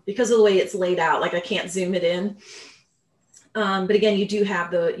 because of the way it's laid out, like I can't zoom it in. But again,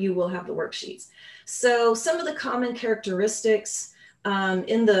 you will have the worksheets. So some of the common characteristics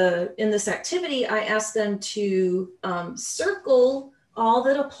in this activity, I asked them to circle all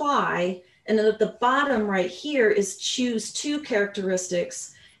that apply, and then at the bottom right here is choose 2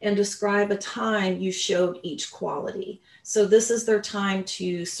 characteristics and describe a time you showed each quality. So this is their time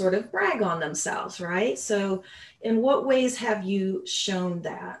to sort of brag on themselves, right? So in what ways have you shown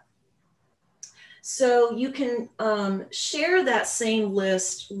that? So you can share that same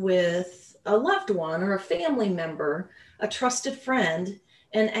list with a loved one or a family member, a trusted friend,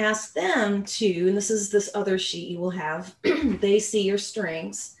 and ask them to, and this is this other sheet you will have, they see your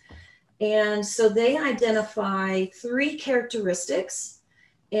strengths. And so they identify 3 characteristics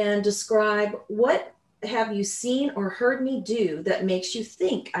and describe, what have you seen or heard me do that makes you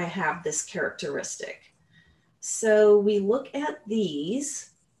think I have this characteristic? So we look at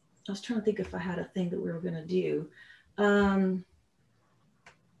these. I was trying to think if I had a thing that we were going to do.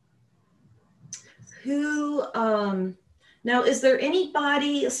 Now, is there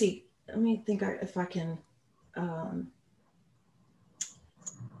anybody, let's see, let me think if I can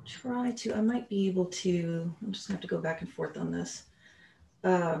try to, I might be able to, I'm just gonna have to go back and forth on this.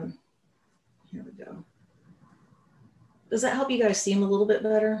 Here we go. Does that help you guys see them a little bit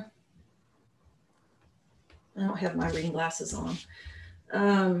better? I don't have my reading glasses on.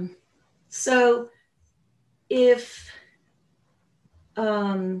 So if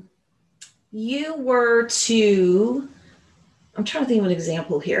you were to, I'm trying to think of an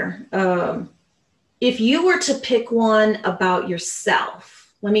example here. If you were to pick one about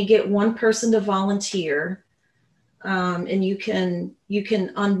yourself, let me get one person to volunteer, and you can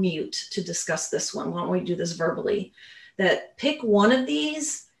unmute to discuss this one. Why don't we do this verbally? That pick one of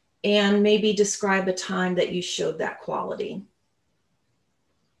these and maybe describe a time that you showed that quality.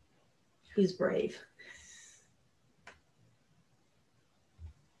 Who's brave?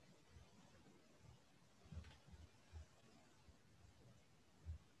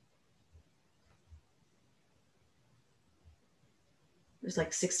 There's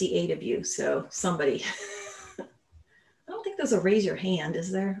like 68 of you, so somebody. I don't think there's a raise your hand,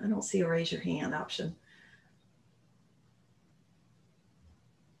 is there? I don't see a raise your hand option.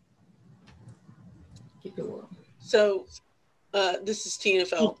 Keep it warm. So this is Tina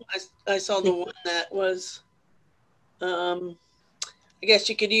Felt. I saw the one that was, I guess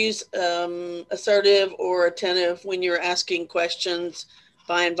you could use assertive or attentive when you're asking questions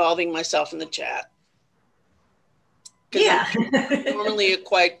by involving myself in the chat. Yeah. I'm normally a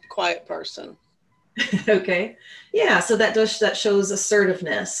quite quiet person. Okay. Yeah. So that shows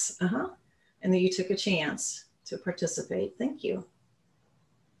assertiveness. And then you took a chance to participate. Thank you.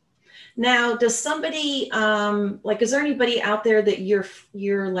 Now, does somebody is there anybody out there that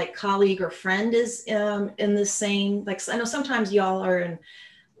your like colleague or friend is in the same, like, I know sometimes y'all are in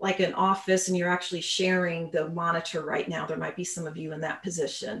like an office and you're actually sharing the monitor right now. There might be some of you in that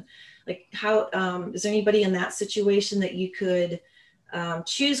position. Like, how is there anybody in that situation that you could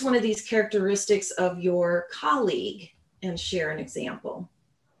choose one of these characteristics of your colleague and share an example?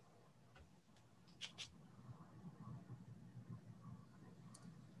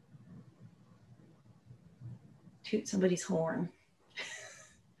 Toot somebody's horn.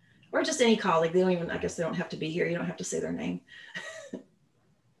 Or just any colleague. They don't even, I guess they don't have to be here. You don't have to say their name.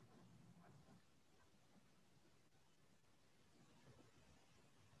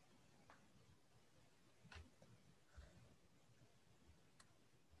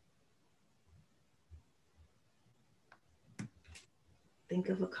 Think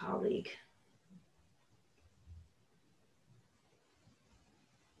of a colleague.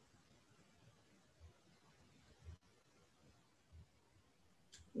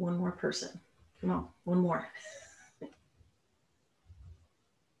 One more person. Come on, one more.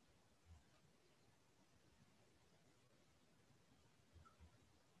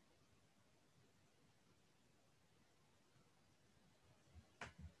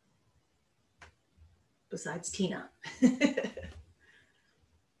 Besides Tina.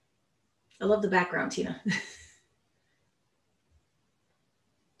 I love the background, Tina.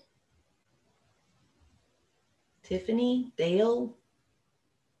 Tiffany, Dale,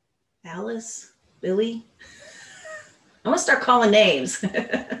 Alice, Billy. I'm gonna start calling names.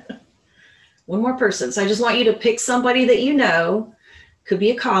 One more person. So I just want you to pick somebody that you know, could be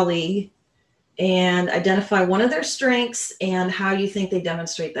a colleague, and identify one of their strengths and how you think they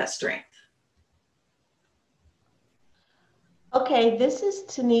demonstrate that strength. Okay, this is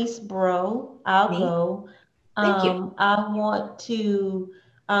Denise Bro. I'll go. Thank you. I want to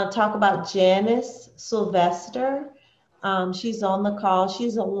talk about Janice Sylvester. She's on the call.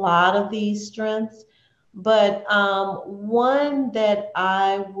 She's a lot of these strengths, but one that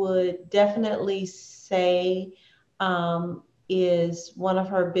I would definitely say is one of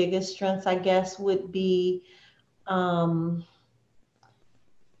her biggest strengths, I guess, would be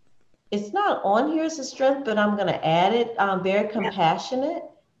it's not on here as a strength, but I'm going to add it. Very compassionate,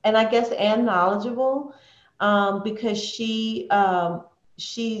 and I guess and knowledgeable, because she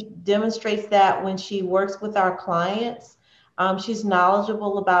demonstrates that when she works with our clients. She's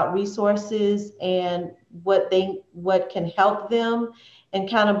knowledgeable about resources and what can help them,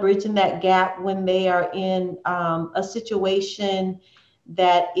 and kind of bridging that gap when they are in a situation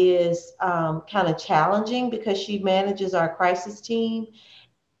that is kind of challenging because she manages our crisis team.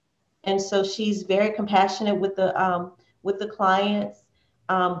 And so she's very compassionate with the clients,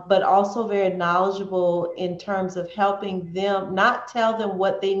 but also very knowledgeable in terms of helping them, not tell them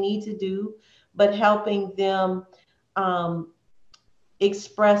what they need to do, but helping them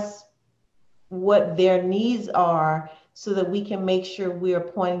express what their needs are so that we can make sure we are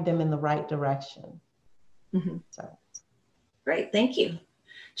pointing them in the right direction. Mm-hmm. So. Great, thank you.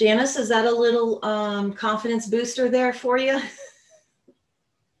 Janice, is that a little confidence booster there for you?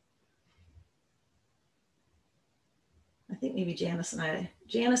 I think maybe Janice and I.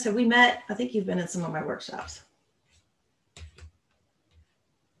 Janice, have we met? I think you've been in some of my workshops.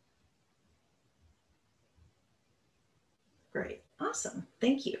 Great, awesome,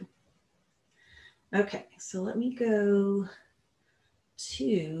 thank you. Okay, so let me go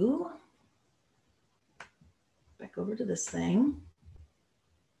to, back over to this thing.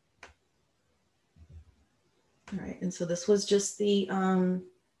 All right, and so this was just the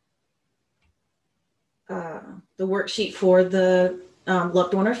worksheet for the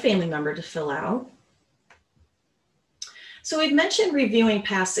loved one or family member to fill out. So we've mentioned reviewing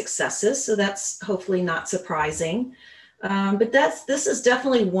past successes, so that's hopefully not surprising. But this is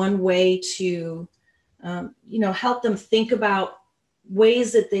definitely one way to, help them think about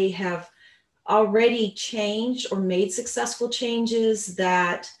ways that they have already changed or made successful changes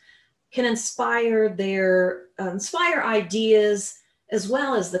that can inspire ideas as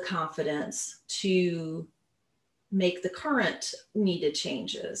well as the confidence to make the current needed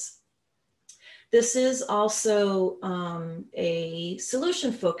changes. This is also a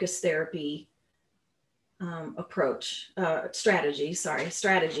solution-focused therapy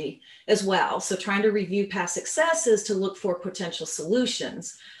strategy as well. So trying to review past successes to look for potential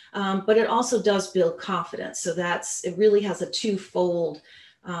solutions, but it also does build confidence. So it really has a twofold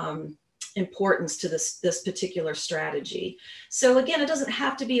importance to this particular strategy. So again, it doesn't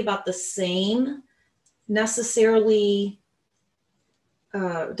have to be about the same necessarily.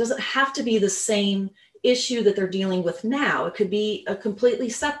 It doesn't have to be the same issue that they're dealing with now. It could be a completely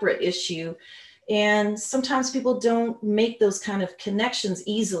separate issue. And sometimes people don't make those kind of connections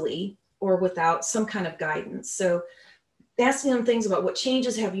easily or without some kind of guidance. So asking them things about what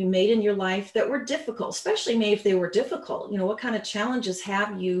changes have you made in your life that were difficult, especially maybe if they were difficult, what kind of challenges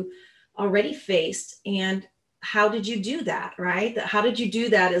have you already faced and how did you do that, right? How did you do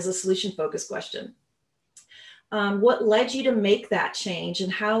that is a solution-focused question. What led you to make that change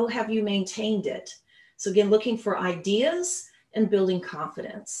and how have you maintained it? So again, looking for ideas and building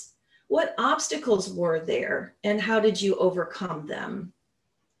confidence. What obstacles were there and how did you overcome them?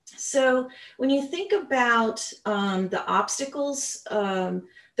 So when you think about the obstacles,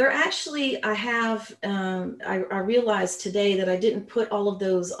 they're actually, I realized today that I didn't put all of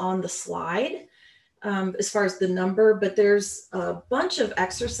those on the slide as far as the number, but there's a bunch of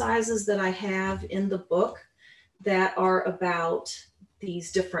exercises that I have in the book that are about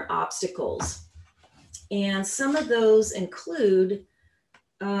these different obstacles. And some of those include,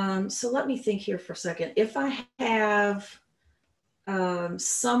 so let me think here for a second. If I have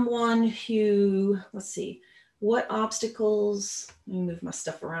someone who, let's see, what obstacles, let me move my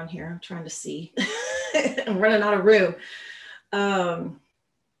stuff around here. I'm trying to see, I'm running out of room.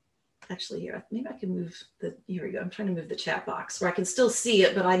 Actually here, maybe I can move here we go. I'm trying to move the chat box where I can still see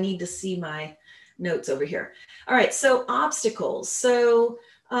it, but I need to see my notes over here. All right, so obstacles. So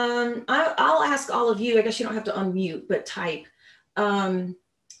I'll ask all of you, I guess you don't have to unmute, but type.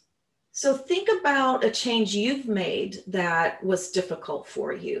 So think about a change you've made that was difficult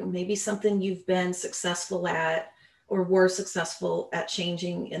for you. Maybe something you've been successful at or were successful at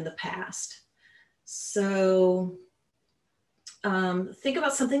changing in the past. So think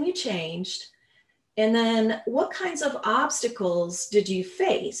about something you changed and then what kinds of obstacles did you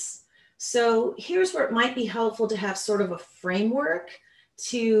face? So here's where it might be helpful to have sort of a framework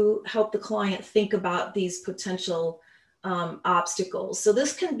to help the client think about these potential obstacles. So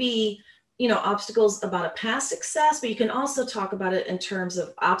this can be, obstacles about a past success, but you can also talk about it in terms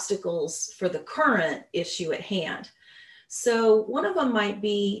of obstacles for the current issue at hand. So one of them might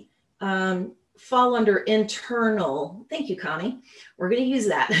be fall under internal. Thank you, Connie. We're going to use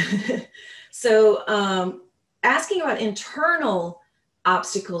that. So asking about internal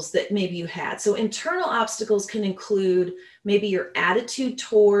obstacles that maybe you had. So internal obstacles can include maybe your attitude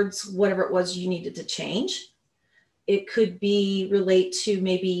towards whatever it was you needed to change. It could be relate to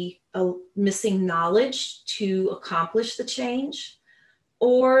maybe a missing knowledge to accomplish the change,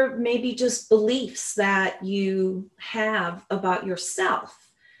 or maybe just beliefs that you have about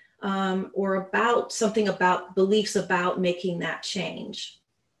yourself or about something about beliefs about making that change.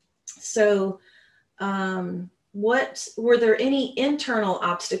 So what were there any internal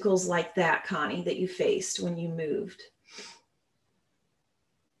obstacles like that, Connie, that you faced when you moved?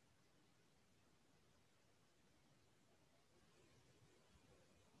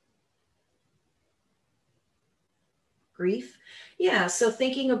 Grief? Yeah, so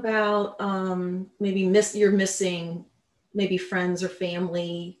thinking about maybe you're missing maybe friends or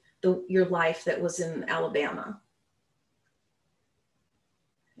family, your life that was in Alabama.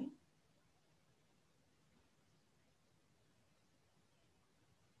 Okay.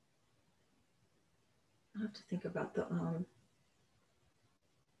 I have to think about the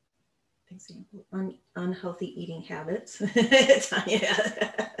example, unhealthy eating habits.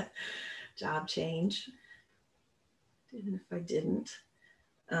 Yeah. Job change. Even if I didn't.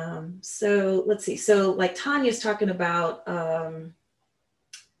 So let's see. So like Tanya's talking about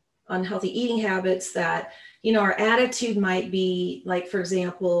unhealthy eating habits that, you know, our attitude might be like, for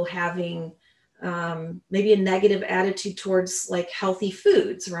example, having maybe a negative attitude towards like healthy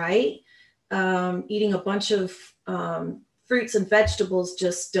foods, right? Eating a bunch of fruits and vegetables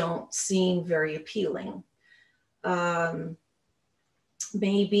just don't seem very appealing.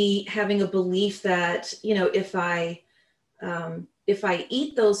 Maybe having a belief that, you know, if I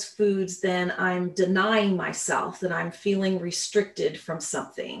eat those foods, then I'm denying myself, that I'm feeling restricted from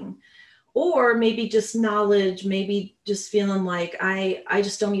something. Or maybe just knowledge, maybe just feeling like I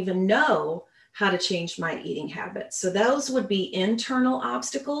just don't even know how to change my eating habits. So those would be internal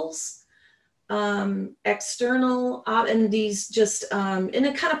obstacles. External, and these just, and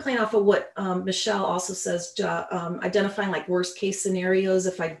it kind of playing off of what Michelle also says, identifying like worst case scenarios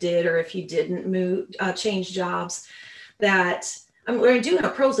if I did or if you didn't move, change jobs, that we're doing a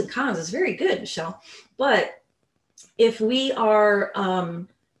pros and cons is very good, Michelle. But if we are,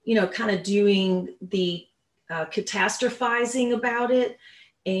 you know, kind of doing the catastrophizing about it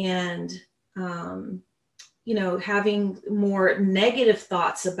and, you know, having more negative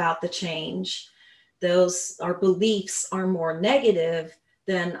thoughts about the change, our beliefs are more negative,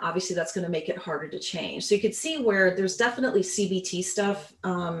 then obviously that's going to make it harder to change. So you could see where there's definitely CBT stuff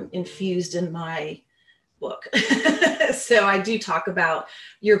infused in my book. So I do talk about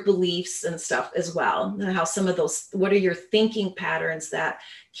your beliefs and stuff as well, and how some of those, what are your thinking patterns that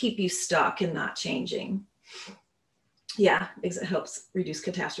keep you stuck and not changing? Yeah, it helps reduce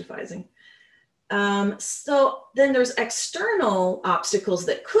catastrophizing. So then there's external obstacles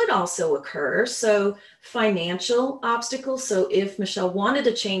that could also occur. So financial obstacles. So if Michelle wanted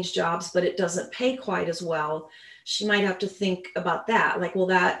to change jobs, but it doesn't pay quite as well, she might have to think about that. Like, well,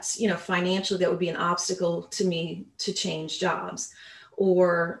 that's, you know, financially, that would be an obstacle to me to change jobs.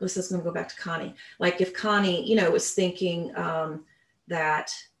 Or let's just going to go back to Connie. Like if Connie, you know, was thinking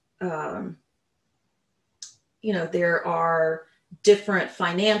that, you know, there are different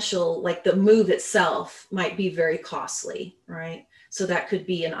financial, like the move itself might be very costly, right? So that could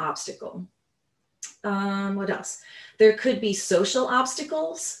be an obstacle. What else? There could be social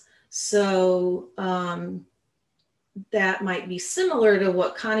obstacles. So that might be similar to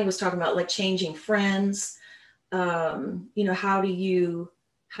what Connie was talking about, like changing friends. You know, how do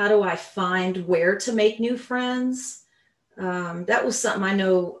I find where to make new friends? That was something I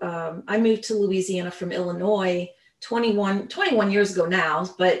know. I moved to Louisiana from Illinois 21 years ago now,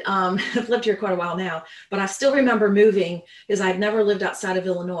 but I've lived here quite a while now, but I still remember moving because I'd never lived outside of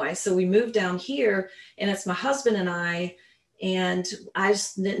Illinois. So we moved down here, and it's my husband and I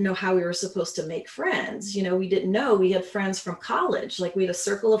just didn't know how we were supposed to make friends. You know, we didn't know. We had friends from college, like we had a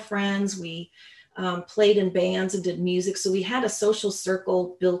circle of friends. We played in bands and did music. So we had a social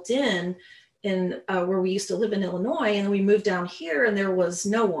circle built in where we used to live in Illinois, and we moved down here and there was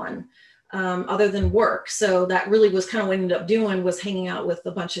no one other than work. So that really was kind of what we ended up doing, was hanging out with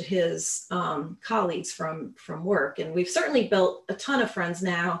a bunch of his colleagues from work. And we've certainly built a ton of friends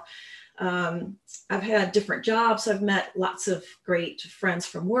now. I've had different jobs. So I've met lots of great friends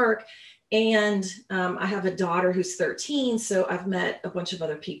from work. And I have a daughter who's 13. So I've met a bunch of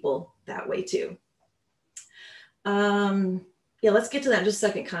other people that way too. Yeah, let's get to that in just a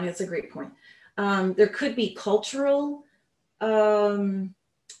second, Connie. That's a great point. There could be cultural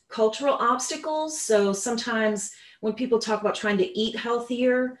obstacles. So sometimes when people talk about trying to eat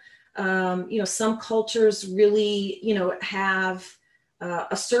healthier, you know, some cultures really, you know, have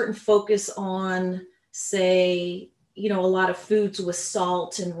a certain focus on, say, you know, a lot of foods with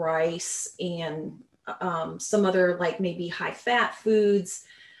salt and rice and some other like maybe high fat foods,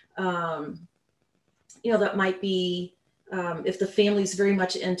 you know, that might be, if the family's very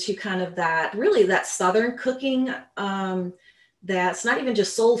much into kind of that, really that Southern cooking, that's not even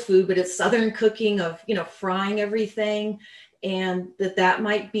just soul food, but it's Southern cooking of, frying everything. And that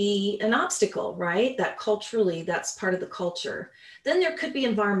might be an obstacle, right? That culturally, that's part of the culture. Then there could be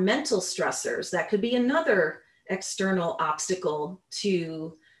environmental stressors. That could be another external obstacle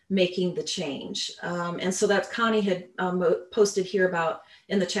to making the change. And so that's Connie had posted here about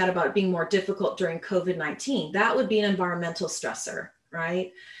in the chat about it being more difficult during COVID-19. That would be an environmental stressor,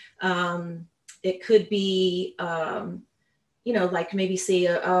 right? It could be, like maybe say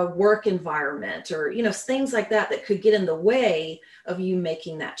a work environment or, things like that that could get in the way of you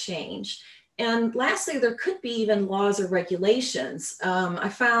making that change. And lastly, there could be even laws or regulations. I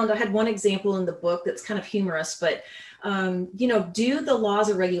had one example in the book that's kind of humorous, but, do the laws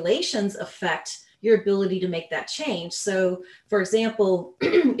or regulations affect your ability to make that change? So for example,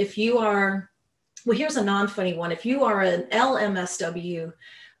 if you are, well, here's a non-funny one. If you are an LMSW,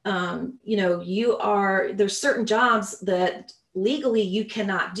 there's certain jobs that legally you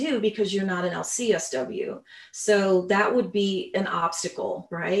cannot do because you're not an LCSW. So that would be an obstacle,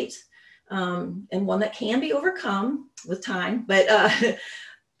 right? And one that can be overcome with time, but,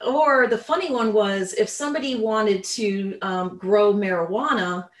 or the funny one was if somebody wanted to grow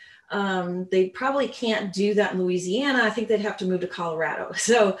marijuana, they probably can't do that in Louisiana. I think they'd have to move to Colorado.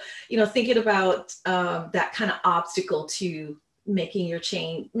 So, thinking about that kind of obstacle to making a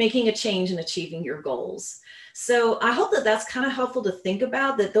change and achieving your goals. So I hope that that's kind of helpful to think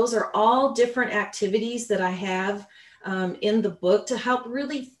about, that those are all different activities that I have in the book to help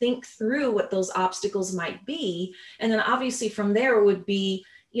really think through what those obstacles might be. And then obviously from there would be,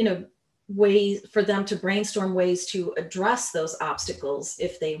 ways for them to brainstorm ways to address those obstacles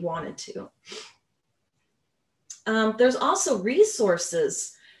if they wanted to. There's also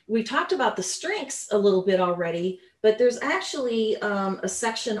resources. We talked about the strengths a little bit already, but there's actually a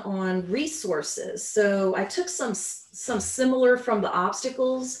section on resources. So I took some similar from the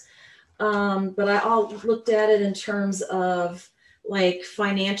obstacles, but I all looked at it in terms of like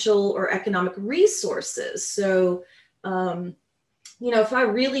financial or economic resources. So, if I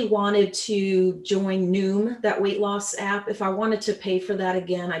really wanted to join Noom, that weight loss app, if I wanted to pay for that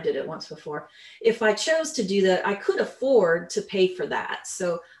again, I did it once before. If I chose to do that, I could afford to pay for that.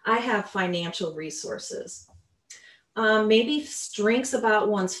 So I have financial resources. Maybe strengths about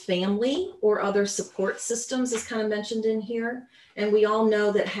one's family or other support systems is kind of mentioned in here. And we all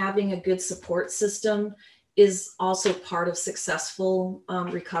know that having a good support system is also part of successful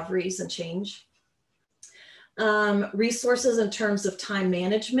recoveries and change. Resources in terms of time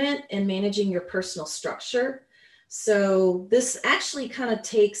management and managing your personal structure. So this actually kind of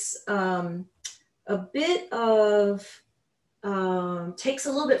takes a little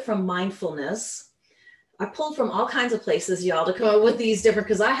bit from mindfulness. I pulled from all kinds of places, y'all, to come up with these different,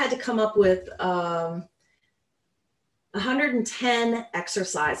 because I had to come up with 110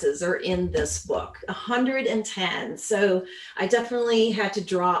 exercises are in this book, 110. So I definitely had to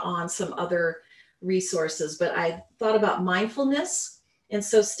draw on some other resources, but I thought about mindfulness. And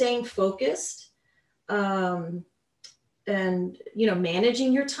so staying focused and,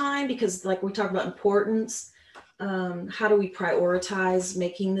 managing your time, because like we talked about importance, how do we prioritize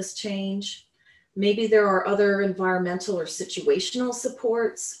making this change? Maybe there are other environmental or situational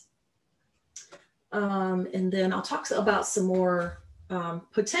supports. And then I'll talk about some more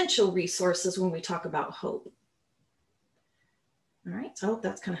potential resources when we talk about hope. All right, so I hope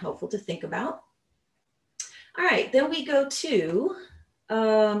that's kind of helpful to think about. All right, then we go to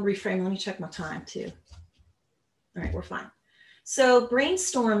reframe. Let me check my time too. All right, we're fine. So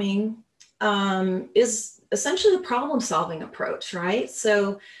brainstorming is essentially the problem-solving approach, right?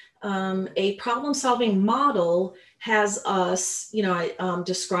 So a problem-solving model has us,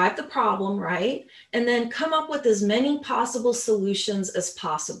 describe the problem, right? And then come up with as many possible solutions as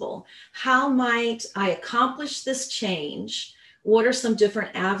possible. How might I accomplish this change? What are some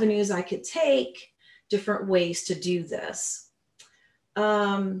different avenues I could take? Different ways to do this.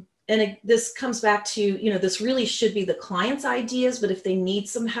 This comes back to, this really should be the client's ideas, but if they need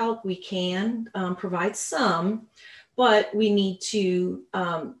some help, we can provide some, but we need to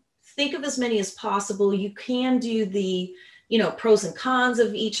think of as many as possible. You can do the, pros and cons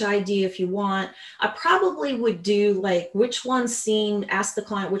of each idea if you want. I probably would do like ask the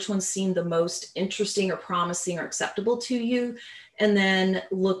client which one seemed the most interesting or promising or acceptable to you, and then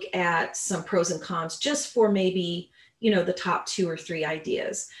look at some pros and cons just for maybe, the top 2 or 3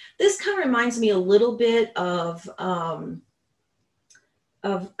 ideas. This kind of reminds me a little bit of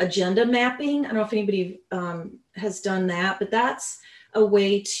agenda mapping. I don't know if anybody has done that, but that's a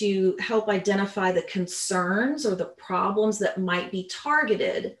way to help identify the concerns or the problems that might be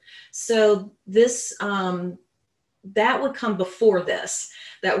targeted. So this that would come before this,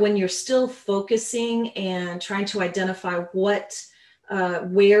 that when you're still focusing and trying to identify what,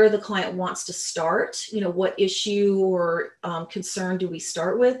 where the client wants to start, you know, what issue or concern do we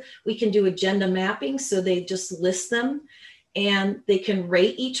start with, we can do agenda mapping. So they just list them and they can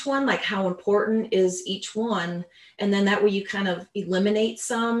rate each one, like how important is each one. And then that way you kind of eliminate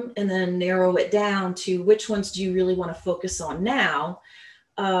some and then narrow it down to which ones do you really want to focus on now.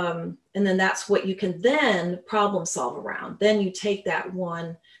 And then that's what you can then problem solve around. Then you take that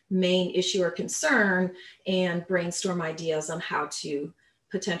one main issue or concern and brainstorm ideas on how to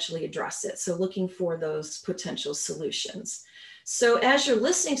potentially address it. So looking for those potential solutions. So as you're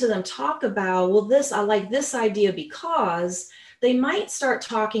listening to them talk about, well, this, I like this idea because, they might start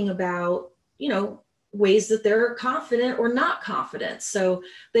talking about, you know, ways that they're confident or not confident. So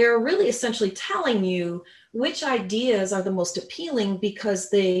they're really essentially telling you which ideas are the most appealing because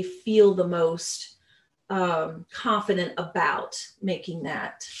they feel the most confident about making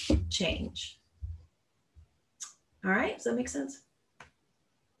that change. All right, does that make sense?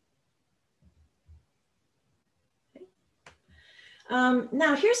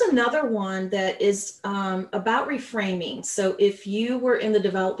 Now here's another one that is about reframing. So if you were in the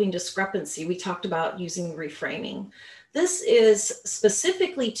developing discrepancy, we talked about using reframing. This is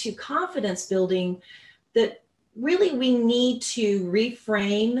specifically to confidence building, that really we need to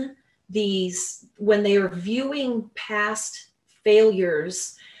reframe these when they are viewing past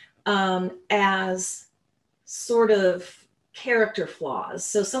failures as sort of character flaws.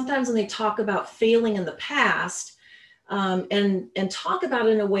 So sometimes when they talk about failing in the past, and talk about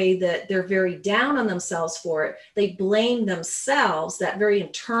it in a way that they're very down on themselves for it, they blame themselves, that very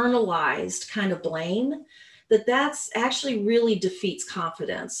internalized kind of blame, that's actually really defeats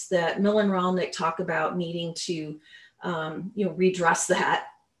confidence, that Mill and Rolnick talk about needing to, you know, redress that,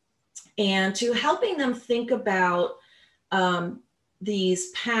 and to helping them think about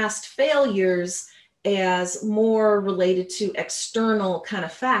these past failures as more related to external kind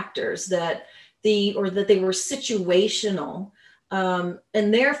of factors, that they were situational,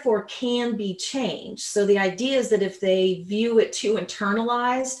 and therefore can be changed. So the idea is that if they view it too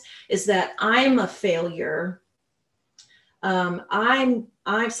internalized, is that I'm a failure,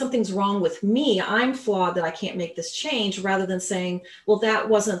 something's wrong with me, I'm flawed that I can't make this change, rather than saying, well, that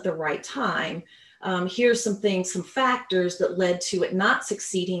wasn't the right time. Here's some things, some factors that led to it not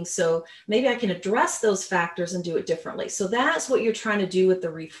succeeding. So maybe I can address those factors and do it differently. So that's what you're trying to do with the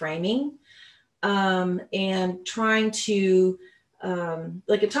reframing. And trying to,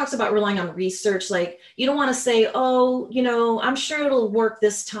 like it talks about relying on research, like you don't want to say, oh, you know, I'm sure it'll work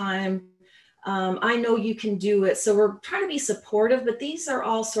this time. I know you can do it. So we're trying to be supportive, but these are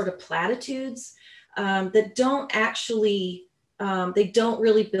all sort of platitudes that don't actually, they don't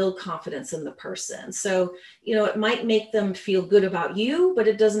really build confidence in the person. So, you know, it might make them feel good about you, but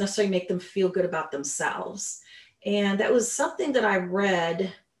it doesn't necessarily make them feel good about themselves. And that was something that I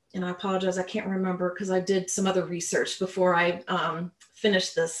read, and I apologize, I can't remember because I did some other research before I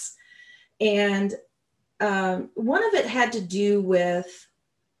finished this. And one of it had to do with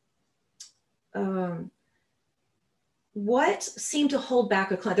what seemed to hold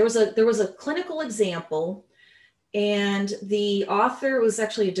back a client. There was a clinical example, and the author was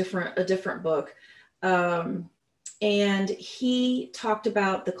actually a different book. And he talked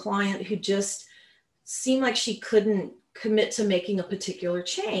about the client who just seemed like she couldn't commit to making a particular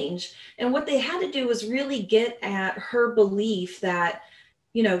change. And what they had to do was really get at her belief that,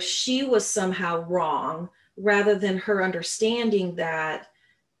 you know, she was somehow wrong, rather than her understanding that,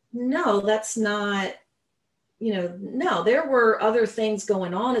 no, that's not, you know, no, there were other things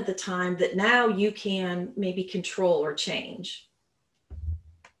going on at the time that now you can maybe control or change.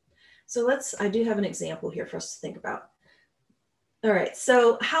 So I do have an example here for us to think about. All right,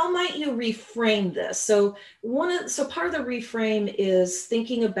 so how might you reframe this? So part of the reframe is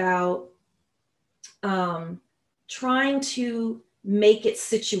thinking about trying to make it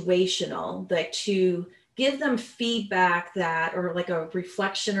situational, like to give them feedback that, or like a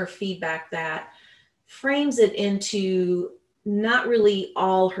reflection or feedback that frames it into not really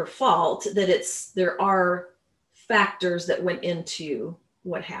all her fault, that there are factors that went into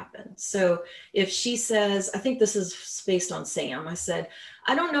what happened. So if she says, I think this is based on Sam, I said,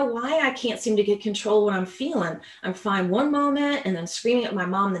 I don't know why I can't seem to get control of what I'm feeling. I'm fine one moment and then screaming at my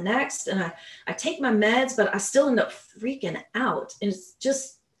mom the next. And I take my meds, but I still end up freaking out. And it's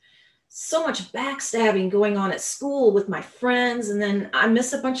just so much backstabbing going on at school with my friends. And then I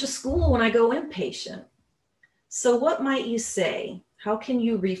miss a bunch of school when I go inpatient. So what might you say? How can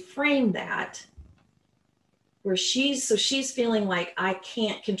you reframe that? Where she's feeling like I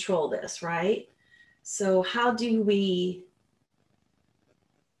can't control this, right? So how do we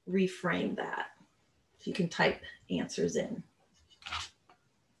reframe that? If you can type answers in.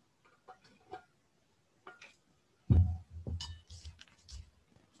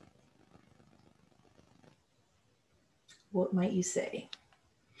 What might you say?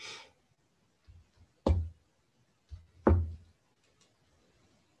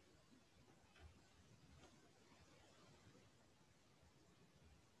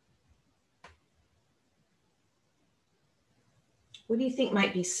 What do you think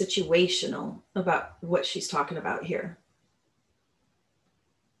might be situational about what she's talking about here?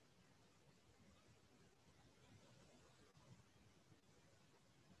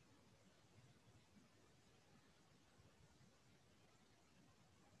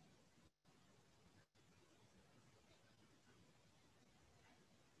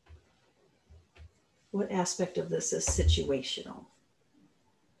 What aspect of this is situational?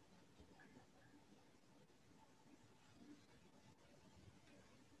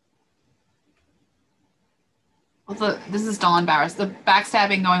 Well, this is still embarrassed. The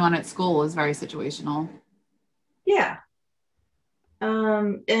backstabbing going on at school is very situational. Yeah.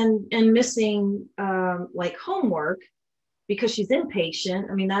 And missing like homework because she's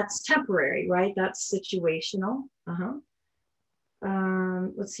impatient. I mean, that's temporary, right? That's situational.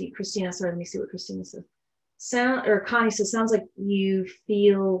 Let's see, Christina, sorry, let me see what Christina says. Connie says, sounds like you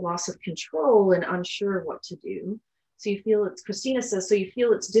feel loss of control and unsure what to do. So you feel Christina says, so you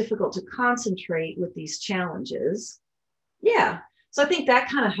feel it's difficult to concentrate with these challenges. Yeah. So I think that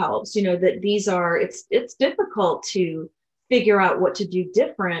kind of helps, you know, that these are, it's difficult to figure out what to do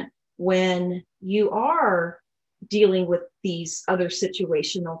different when you are dealing with these other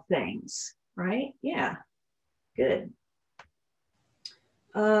situational things, right? Yeah. Good.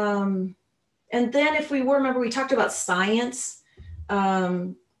 And then if we remember, we talked about science,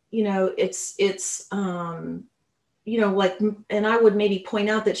 you know, it's you know, like, and I would maybe point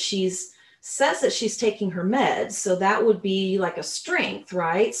out that says that she's taking her meds. So that would be like a strength,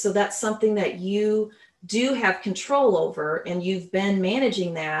 right? So that's something that you do have control over and you've been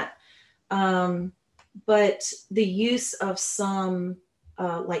managing that. But the use of some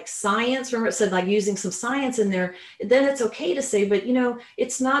like science, remember it said like using some science in there, then it's okay to say, but you know,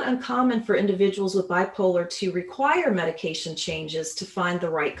 it's not uncommon for individuals with bipolar to require medication changes to find the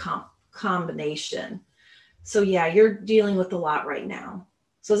right combination. So yeah, you're dealing with a lot right now.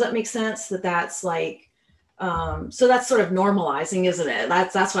 So does that make sense that that's like, so that's sort of normalizing, isn't it?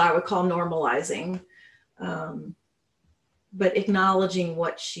 That's what I would call normalizing. But acknowledging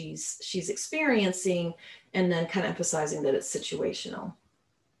what she's experiencing and then kind of emphasizing that it's situational.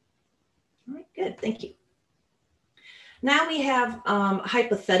 All right, good, thank you. Now we have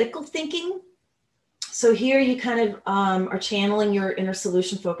hypothetical thinking. So here you kind of are channeling your inner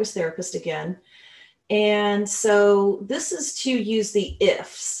solution focused therapist again. And so this is to use the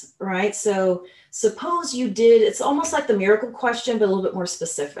ifs, right? So suppose you did, it's almost like the miracle question, but a little bit more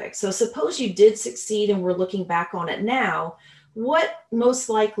specific. So suppose you did succeed and we're looking back on it now, what most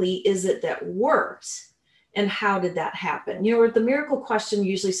likely is it that worked? And how did that happen? You know, the miracle question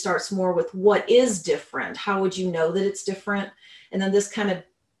usually starts more with what is different? How would you know that it's different? And then this kind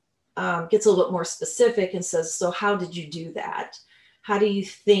of gets a little bit more specific and says, so how did you do that? How do you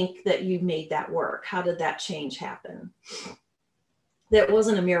think that you made that work? How did that change happen? That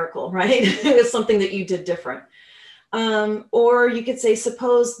wasn't a miracle, right? It was something that you did different. Or you could say,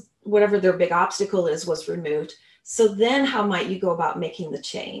 suppose whatever their big obstacle is was removed. So then how might you go about making the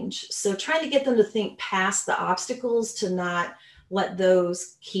change? So trying to get them to think past the obstacles, to not let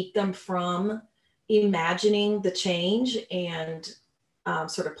those keep them from imagining the change and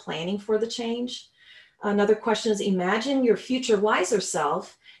sort of planning for the change. Another question is, imagine your future wiser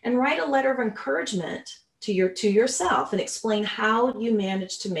self and write a letter of encouragement to yourself and explain how you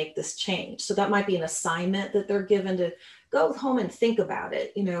managed to make this change. So that might be an assignment that they're given to go home and think about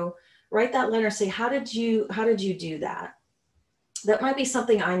it. You know, write that letter and say, how did you do that? That might be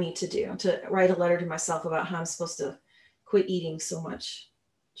something I need to do, to write a letter to myself about how I'm supposed to quit eating so much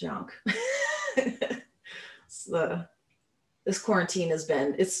junk. This quarantine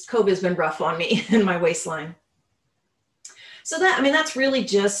COVID has been rough on me and my waistline. So that's really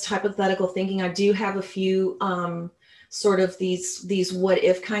just hypothetical thinking. I do have a few sort of these what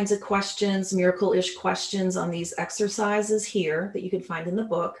if kinds of questions, miracle-ish questions on these exercises here that you can find in the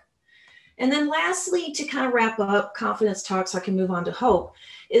book. And then lastly, to kind of wrap up confidence talk so I can move on to hope,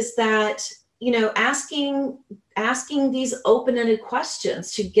 is that, you know, asking these open-ended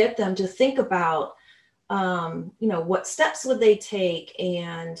questions to get them to think about, you know, what steps would they take,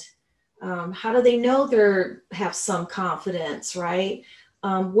 and how do they know have some confidence, right?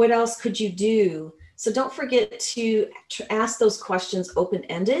 What else could you do? So don't forget to ask those questions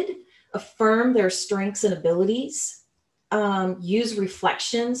open-ended, affirm their strengths and abilities, use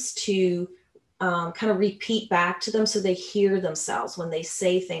reflections to kind of repeat back to them so they hear themselves when they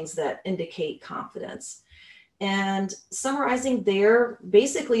say things that indicate confidence. And summarizing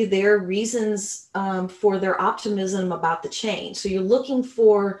basically their reasons for their optimism about the change. So you're looking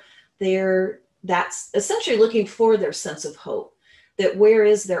for that's essentially looking for their sense of hope, that where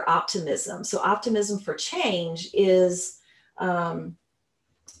is their optimism? So optimism for change is part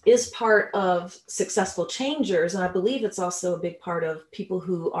of successful changers. And I believe it's also a big part of people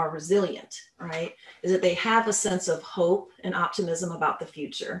who are resilient, right? Is that they have a sense of hope and optimism about the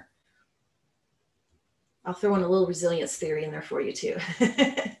future. I'll throw in a little resilience theory in there for you too.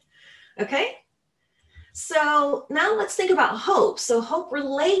 Okay. So now let's think about hope. So hope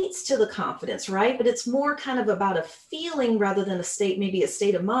relates to the confidence, right? But it's more kind of about a feeling rather than a state, maybe a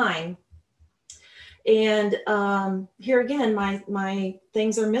state of mind. And here again, my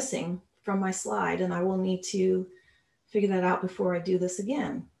things are missing from my slide, and I will need to figure that out before I do this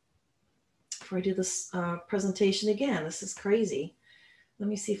again. Before I do this presentation again. This is crazy. Let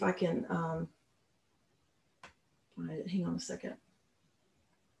me see if I can, hang on a second.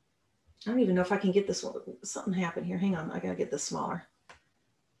 I don't even know if I can get this one. Something happened here. Hang on, I gotta get this smaller.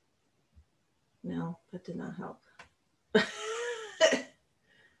 No, that did not help.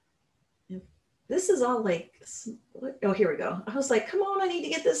 This is all like, oh, here we go. I was like, come on, I need to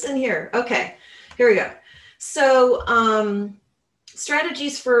get this in here. Okay, here we go. So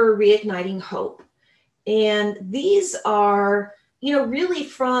strategies for reigniting hope. And these are, really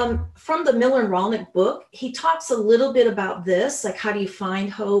from the Miller and Rolnick book. He talks a little bit about this, like how do you find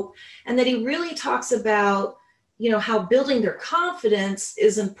hope? And that he really talks about, how building their confidence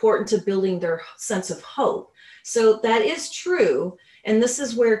is important to building their sense of hope. So that is true. And this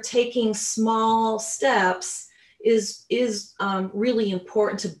is where taking small steps is really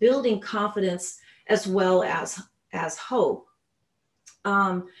important to building confidence as well as hope.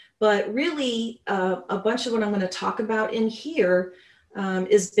 But really, a bunch of what I'm going to talk about in here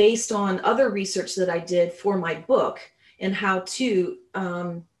is based on other research that I did for my book and how to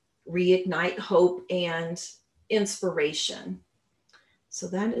reignite hope and inspiration. So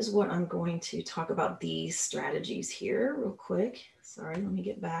that is what I'm going to talk about, these strategies here real quick. Sorry, let me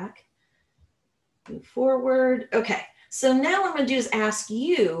get back. Move forward. Okay, so now what I'm going to do is ask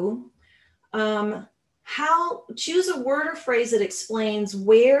you choose a word or phrase that explains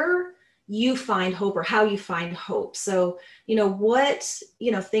where you find hope or how you find hope. So,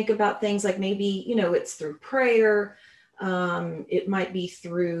 think about things like maybe, it's through prayer. It might be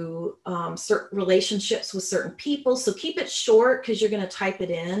through certain relationships with certain people. So keep it short because you're going to type it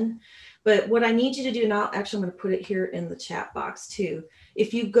in. But what I need you to do now, actually, I'm going to put it here in the chat box too.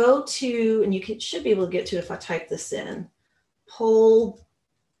 If you go to, and should be able to get to it if I type this in, Poll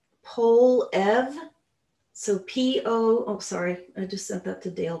Ev. So oh, sorry. I just sent that to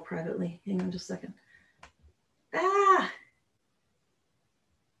Dale privately. Hang on just a second. Hang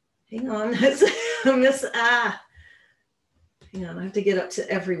on. Hang on, I have to get up to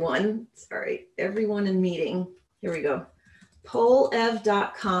everyone. Sorry, everyone in meeting. Here we go.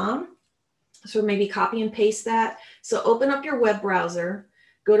 Pollev.com. So maybe copy and paste that. So open up your web browser,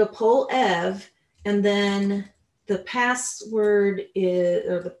 go to Pollev, and then the password is,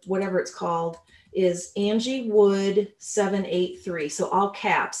 or whatever it's called, is Angie Wood 783. So all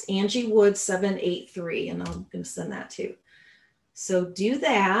caps, Angie Wood 783, and I'm going to send that too. So do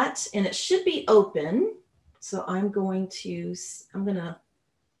that, and it should be open. So I'm going to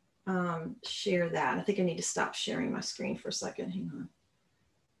share that. I think I need to stop sharing my screen for a second. Hang on.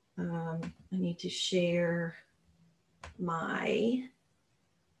 I need to share my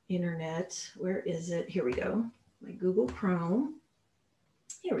internet. Where is it? Here we go. My Google Chrome.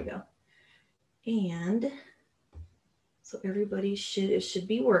 Here we go. And so everybody it should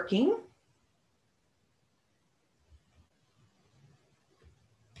be working.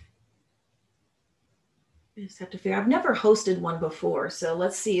 I just have to figure, I've never hosted one before. So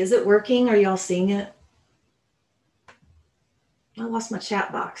let's see, is it working? Are y'all seeing it? I lost my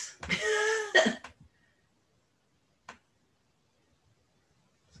chat box.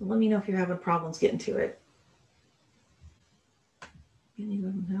 So let me know if you're having problems getting to it.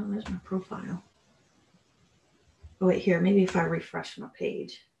 No, there's my profile. Oh, wait, here, maybe if I refresh my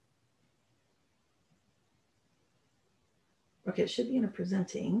page. Okay, it should be in a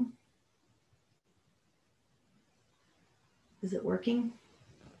presenting. Is it working?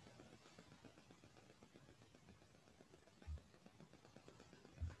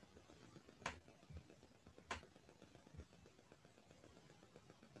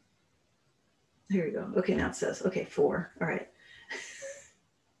 Here we go. Okay, now it says, okay, 4. All right.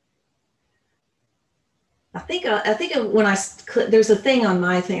 I think when I click, there's a thing on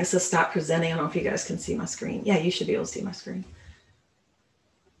my thing that says stop presenting. I don't know if you guys can see my screen. Yeah, you should be able to see my screen.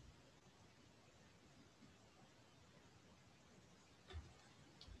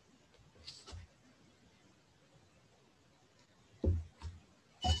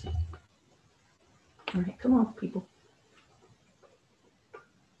 All right, come on, people.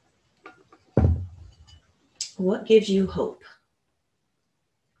 What gives you hope?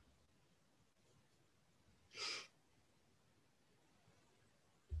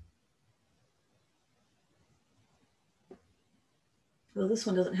 Well, this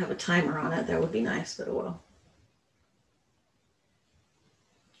one doesn't have a timer on it. That would be nice, but oh well.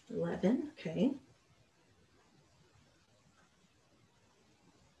 11, okay.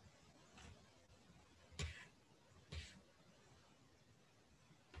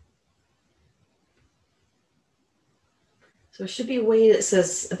 So it should be a way that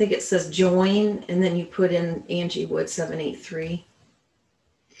says, I think it says join, and then you put in Angie Wood 783.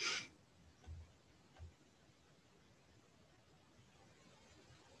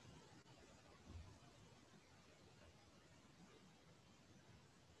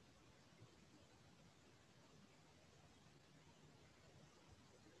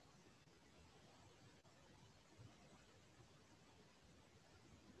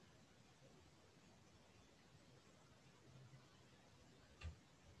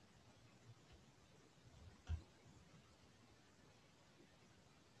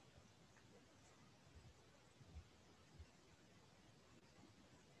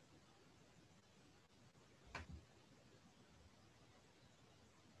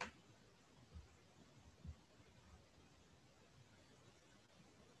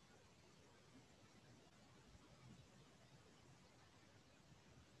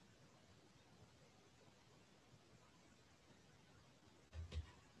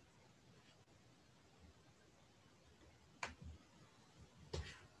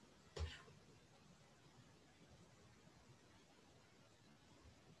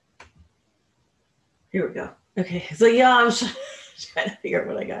 Here we go. Okay, so yeah, I was trying to figure out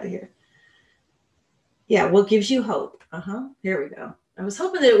what I got here. Yeah, what gives you hope? Here we go. I was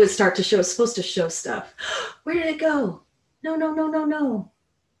hoping that it would start to show, it's supposed to show stuff. Where did it go? No, no, no, no, no.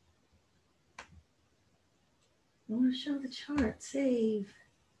 I want to show the chart, save.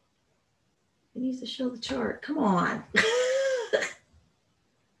 It needs to show the chart, come on.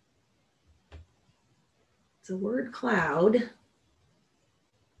 It's a word cloud.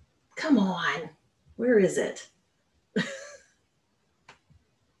 Come on. Where is it?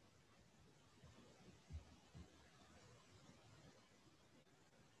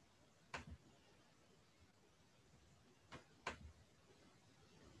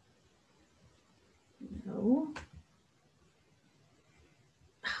 No.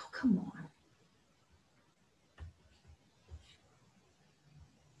 Oh, come on.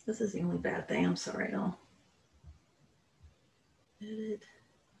 This is the only bad thing. I'm sorry, y'all. Edit.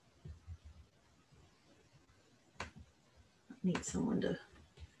 Need someone to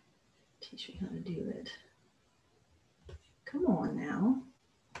teach me how to do it. Come on now.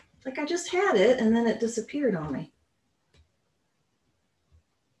 It's like I just had it and then it disappeared on me.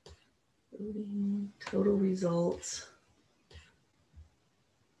 Loading, total results.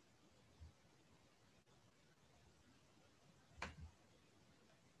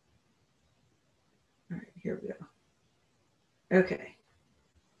 All right, here we go. Okay.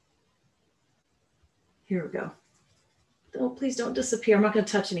 Here we go. Oh, please don't disappear. I'm not going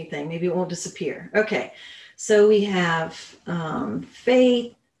to touch anything. Maybe it won't disappear. Okay. So we have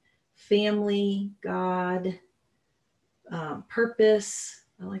faith, family, God, purpose.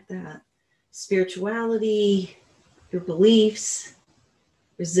 I like that. Spirituality, your beliefs,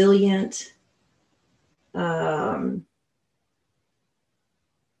 resilient.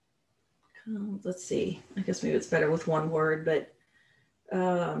 Let's see. I guess maybe it's better with one word, but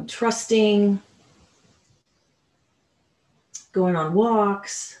trusting, going on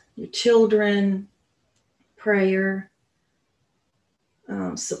walks, your children, prayer,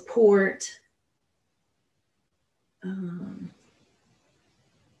 support,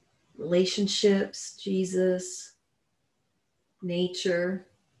 relationships, Jesus, nature,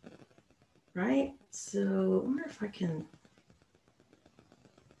 right? So I wonder if I can,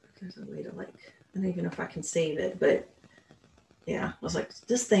 if there's a way to like, I don't even know if I can save it, but yeah, I was like,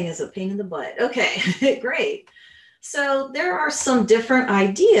 this thing is a pain in the butt. Okay, great. So there are some different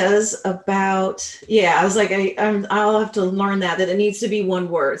ideas about, yeah, I was like, I'll have to learn that it needs to be one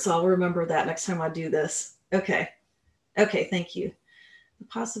word. So I'll remember that next time I do this. Okay. Okay, thank you. The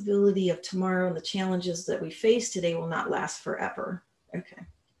possibility of tomorrow and the challenges that we face today will not last forever. Okay.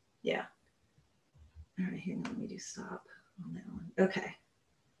 Yeah. All right, here, let me do stop on that one. Okay.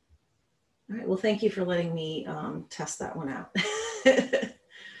 All right, well, thank you for letting me test that one out.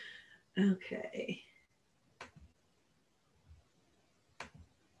 Okay.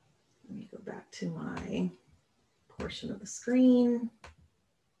 Let me go back to my portion of the screen.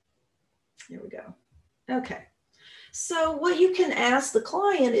 There we go. Okay. So what you can ask the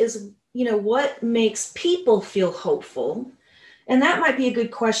client is, you know, what makes people feel hopeful? And that might be a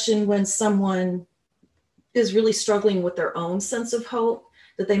good question when someone is really struggling with their own sense of hope,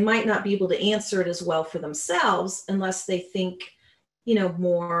 that they might not be able to answer it as well for themselves unless they think, you know,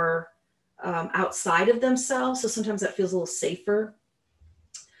 more outside of themselves. So sometimes that feels a little safer.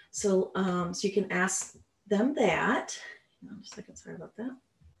 So, so you can ask them that. Hang on just a second, sorry about that.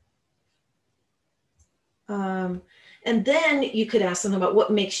 And then you could ask them about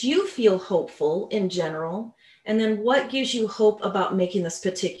what makes you feel hopeful in general, and then what gives you hope about making this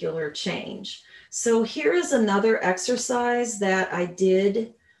particular change. So here is another exercise that I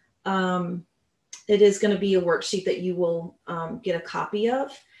did. It is going to be a worksheet that you will get a copy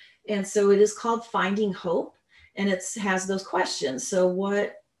of. And so it is called Finding Hope, and it has those questions. So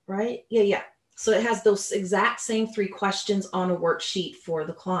what, right? Yeah. So it has those exact same 3 questions on a worksheet for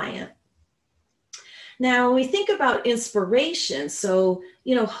the client. Now, when we think about inspiration, so,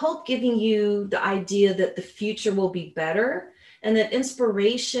 you know, hope giving you the idea that the future will be better, and that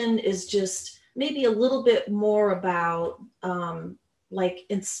inspiration is just maybe a little bit more about like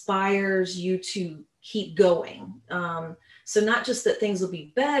inspires you to keep going. So not just that things will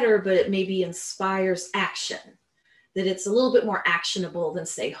be better, but it maybe inspires action, that it's a little bit more actionable than,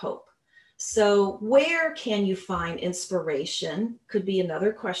 say, hope. So where can you find inspiration could be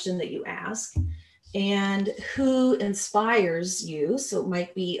another question that you ask. And who inspires you? So it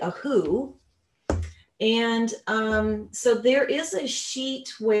might be a who. And so there is a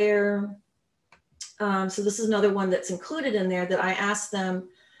sheet where, so this is another one that's included in there that I asked them,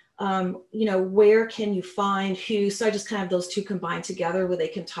 you know, where can you find who? So I just kind of those 2 combined together where they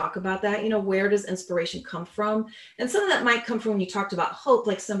can talk about that. You know, where does inspiration come from? And some of that might come from when you talked about hope,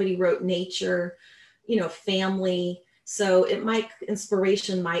 like somebody wrote nature, you know, family. So it might,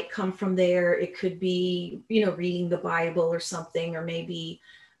 inspiration might come from there. It could be, you know, reading the Bible or something, or maybe,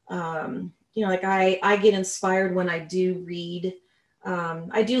 you know, like I get inspired when I do read.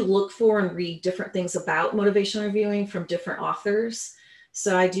 I do look for and read different things about motivational reviewing from different authors.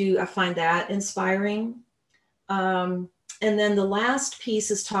 So I find that inspiring. And then the last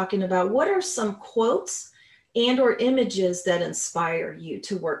piece is talking about what are some quotes and or images that inspire you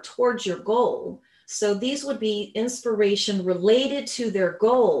to work towards your goal. So these would be inspiration related to their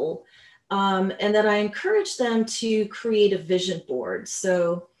goal, and that I encourage them to create a vision board.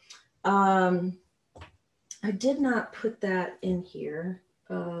 So I did not put that in here.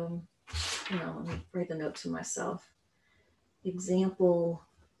 You know, let me write the note to myself. Example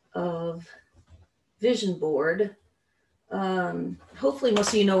of vision board. Hopefully most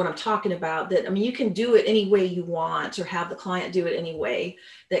of you know what I'm talking about. That, I mean, you can do it any way you want, or have the client do it any way.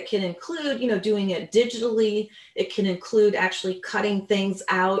 That can include, you know, doing it digitally. It can include actually cutting things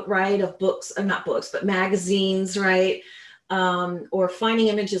out, right, of books, not books, but magazines, right? Or finding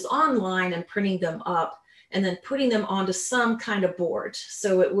images online and printing them up and then putting them onto some kind of board.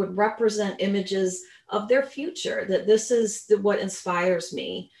 So it would represent images of their future, that this is what inspires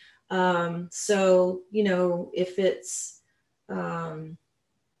me. So, you know, if it's,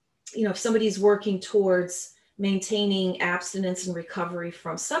 you know, if somebody's working towards maintaining abstinence and recovery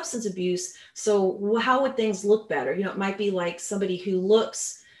from substance abuse, so how would things look better? You know, it might be like somebody who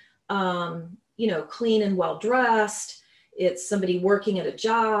looks, you know, clean and well-dressed. It's somebody working at a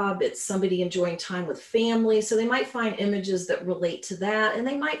job. It's somebody enjoying time with family. So they might find images that relate to that, and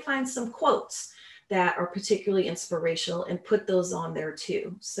they might find some quotes that are particularly inspirational and put those on there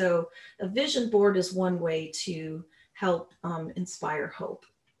too. So a vision board is one way to help inspire hope.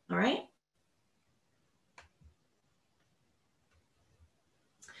 All right.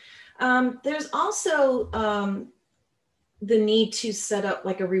 There's also the need to set up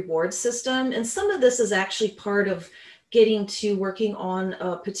like a reward system. And some of this is actually part of getting to working on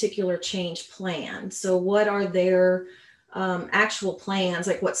a particular change plan. So what are their actual plans?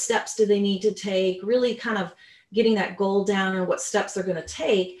 Like what steps do they need to take? Really kind of getting that goal down and what steps they're going to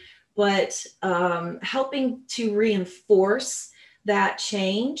take, but helping to reinforce that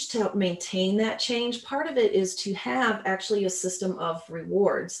change, to help maintain that change. Part of it is to have actually a system of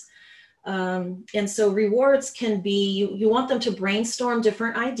rewards. And so rewards can be, you want them to brainstorm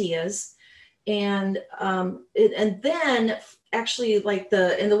different ideas, And and then actually, like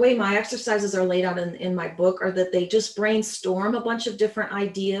the way my exercises are laid out in my book are that they just brainstorm a bunch of different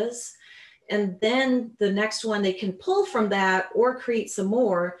ideas. And then the next one, they can pull from that or create some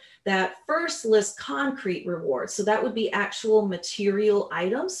more that first list concrete rewards. So that would be actual material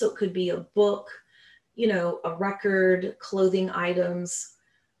items. So it could be a book, you know, a record, clothing items,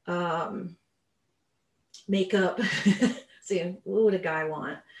 makeup. See, what would a guy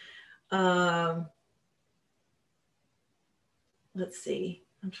want? Let's see.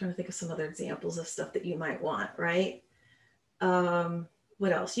 I'm trying to think of some other examples of stuff that you might want, right?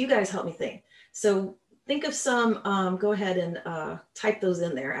 What else? You guys help me think. So think of some, go ahead and type those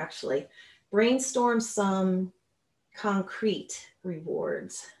in there actually. Brainstorm some concrete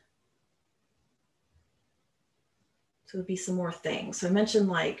rewards. So it'd be some more things. So I mentioned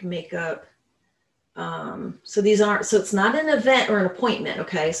like makeup. So these aren't, so it's not an event or an appointment.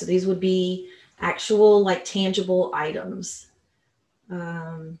 Okay. So these would be actual like tangible items.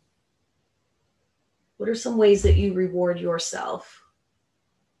 What are some ways that you reward yourself?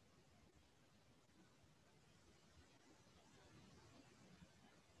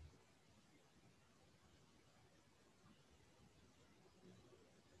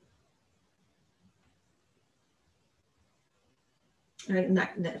 Right,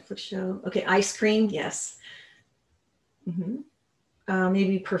 Netflix show. Okay, ice cream, yes.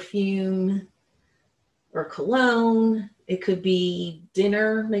 Maybe perfume or cologne. It could be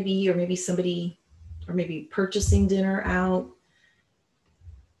dinner, maybe, or maybe somebody, or maybe purchasing dinner out.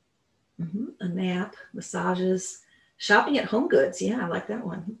 A nap, massages, shopping at Home Goods. Yeah, I like that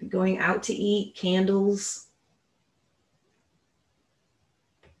one. Going out to eat, candles.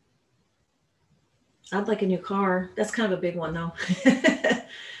 I'd like a new car. That's kind of a big one though.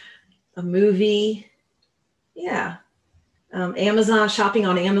 A movie. Yeah. Amazon, shopping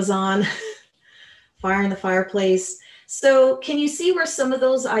on Amazon. Fire in the fireplace. So can you see where some of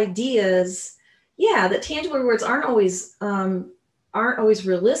those ideas, yeah, that tangible rewards aren't always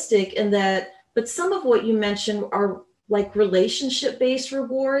realistic, and that, but some of what you mentioned are like relationship-based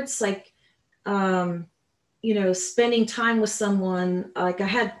rewards, like, you know, spending time with someone. Like I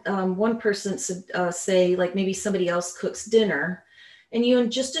had one person say, like maybe somebody else cooks dinner and you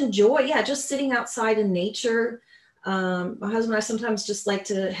just enjoy, yeah, just sitting outside in nature. My husband and I sometimes just like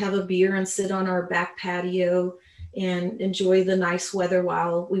to have a beer and sit on our back patio and enjoy the nice weather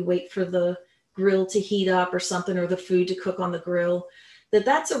while we wait for the grill to heat up or something, or the food to cook on the grill.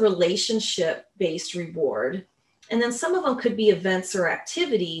 That's a relationship-based reward. And then some of them could be events or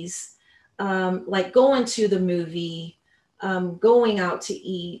activities, like going to the movie, going out to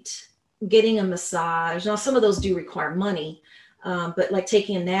eat, getting a massage. Now, some of those do require money, but like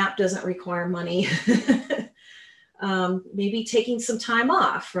taking a nap doesn't require money. Maybe taking some time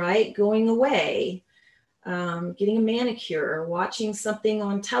off, right? Going away, getting a manicure, watching something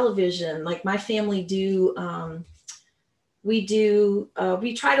on television. Like my family do,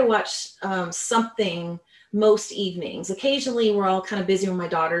 we try to watch something most evenings. Occasionally we're all kind of busy when my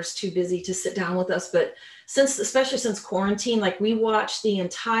daughter's too busy to sit down with us, but especially since quarantine, like we watched the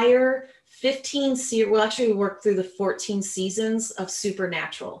entire 15 series, well actually we worked through the 14 seasons of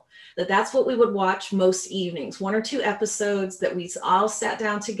Supernatural. That's what we would watch most evenings, 1 or 2 episodes that we all sat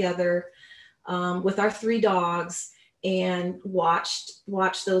down together with our 3 dogs and watched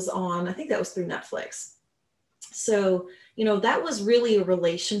those on, I think that was through Netflix. So, you know, that was really a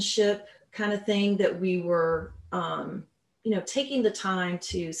relationship kind of thing that we were, you know, taking the time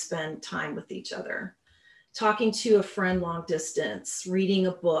to spend time with each other, talking to a friend long distance, reading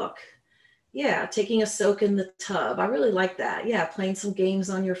a book. Yeah, taking a soak in the tub. I really like that. Yeah, playing some games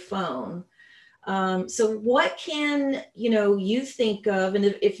on your phone. So what can, you know, you think of, and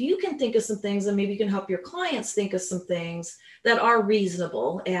if you can think of some things, then maybe you can help your clients think of some things that are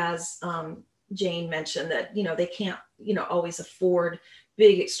reasonable, as Jane mentioned, that, you know, they can't, you know, always afford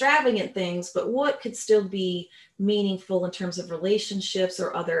big extravagant things, but what could still be meaningful in terms of relationships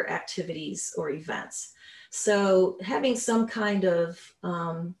or other activities or events. So having some kind of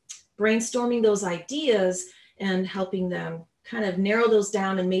brainstorming those ideas and helping them kind of narrow those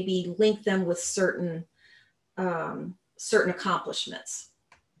down and maybe link them with certain accomplishments.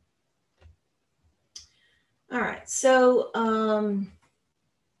 All right, so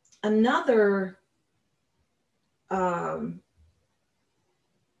another I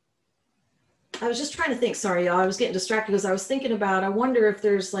was just trying to think, sorry, y'all, I was getting distracted because I was thinking about, I wonder if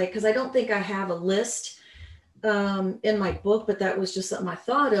there's like, because I don't think I have a list in my book, but that was just something I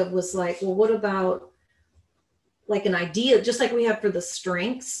thought of, was like, well, what about like an idea, just like we have for the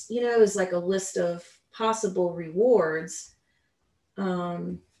strengths, you know, is like a list of possible rewards.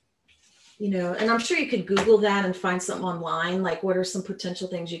 and I'm sure you could Google that and find something online, like what are some potential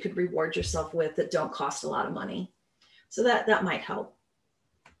things you could reward yourself with that don't cost a lot of money. So that might help.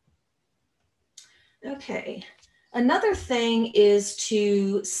 Okay. Another thing is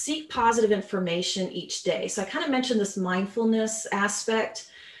to seek positive information each day. So I kind of mentioned this mindfulness aspect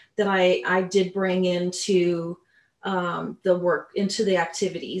that I did bring into into the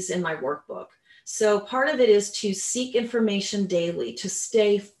activities in my workbook. So part of it is to seek information daily, to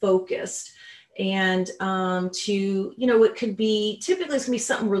stay focused, and it could be, typically it's gonna be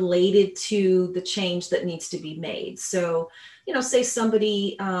something related to the change that needs to be made. So, say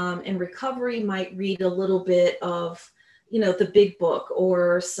somebody in recovery might read a little bit of, the big book,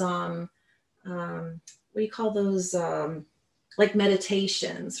 or some, what do you call those, like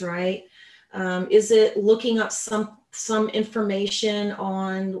meditations, right? Is it looking up some information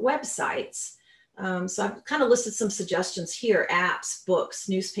on websites? So I've kind of listed some suggestions here: apps, books,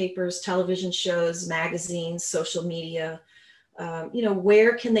 newspapers, television shows, magazines, social media.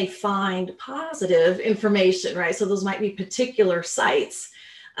 Where can they find positive information, right? So those might be particular sites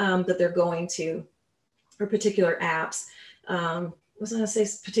that they're going to, or particular apps. I was going to say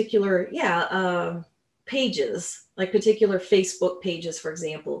particular, pages, like particular Facebook pages, for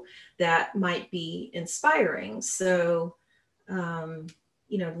example, that might be inspiring. So,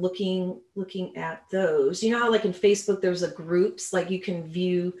 looking at those, how like in Facebook, there's a groups, like you can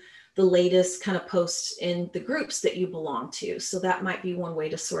view the latest kind of posts in the groups that you belong to. So that might be one way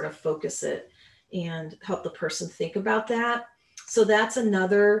to sort of focus it and help the person think about that. So that's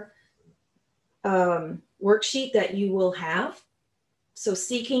another worksheet that you will have. So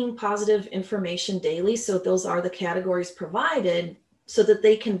seeking positive information daily. So those are the categories provided so that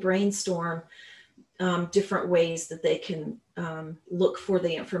they can brainstorm different ways that they can look for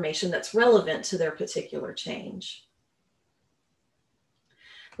the information that's relevant to their particular change.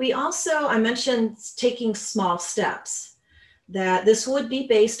 We also, I mentioned taking small steps, that this would be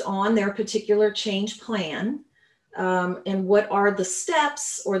based on their particular change plan, and what are the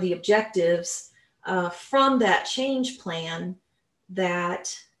steps or the objectives from that change plan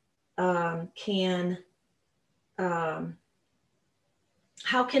that how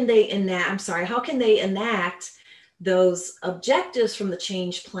can they enact those objectives from the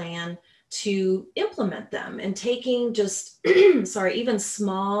change plan to implement them, and taking just, even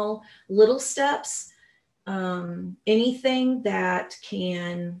small little steps, anything that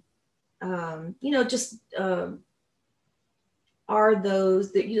can, are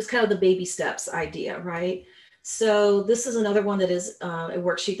those that you just kind of the baby steps idea, right? So this is another one that is a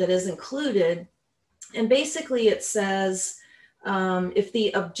worksheet that is included. And basically it says, if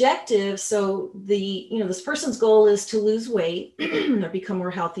the objective, so this person's goal is to lose weight or become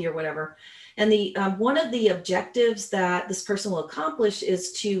more healthy or whatever. And the one of the objectives that this person will accomplish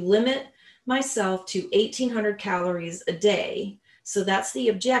is to limit myself to 1,800 calories a day. So that's the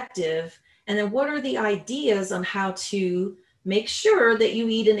objective. And then what are the ideas on how to make sure that you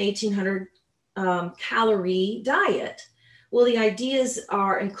eat an 1,800 calorie diet? Well, the ideas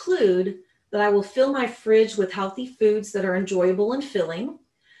include that I will fill my fridge with healthy foods that are enjoyable and filling.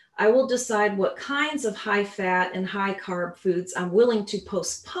 I will decide what kinds of high fat and high carb foods I'm willing to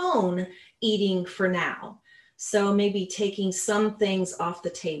postpone eating for now. So maybe taking some things off the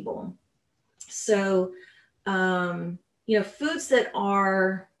table. So, foods that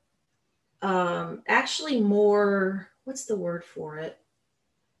are actually more, what's the word for it?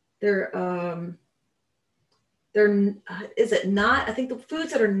 Is it not, I think the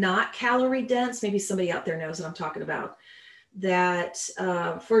foods that are not calorie dense, maybe somebody out there knows what I'm talking about, that,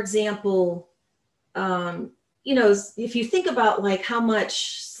 for example, if you think about like how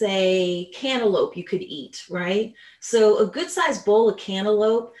much, say, cantaloupe you could eat, right? So a good sized bowl of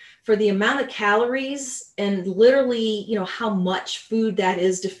cantaloupe, for the amount of calories and literally, how much food that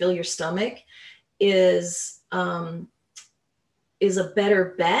is to fill your stomach is a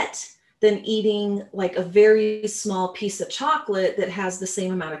better bet than eating like a very small piece of chocolate that has the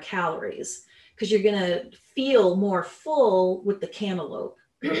same amount of calories, because you're going to feel more full with the cantaloupe.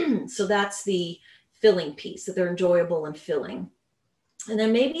 So that's the filling piece, that they're enjoyable and filling. And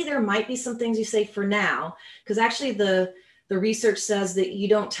then maybe there might be some things you say for now, because actually the research says that you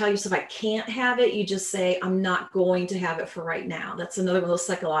don't tell yourself I can't have it. You just say, I'm not going to have it for right now. That's another one of those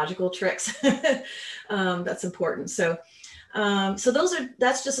psychological tricks that's important. So So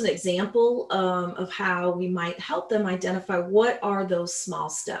that's just an example of how we might help them identify what are those small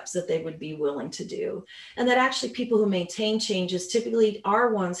steps that they would be willing to do. And that actually people who maintain changes typically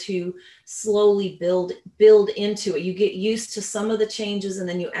are ones who slowly build into it. You get used to some of the changes and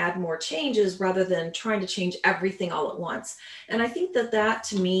then you add more changes rather than trying to change everything all at once. And I think that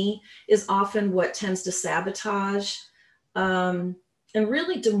to me is often what tends to sabotage and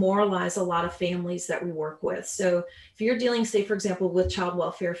really demoralize a lot of families that we work with. So if you're dealing, say, for example, with child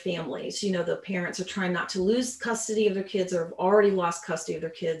welfare families, you know, the parents are trying not to lose custody of their kids or have already lost custody of their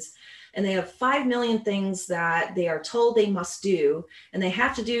kids, and they have 5 million things that they are told they must do, and they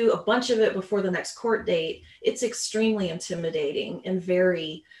have to do a bunch of it before the next court date. It's extremely intimidating and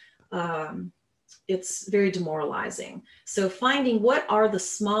it's very demoralizing. So finding what are the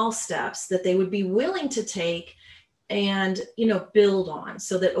small steps that they would be willing to take and, you know, build on,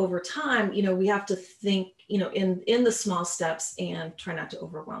 so that over time, you know, we have to think, you know, in the small steps and try not to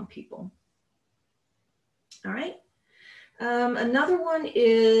overwhelm people. All right. Another one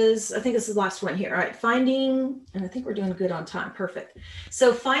is, I think this is the last one here. All right. Finding, and I think we're doing good on time. Perfect.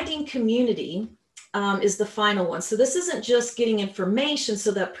 So finding community is the final one. So this isn't just getting information. So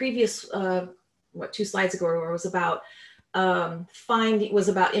that previous, 2 slides ago was about was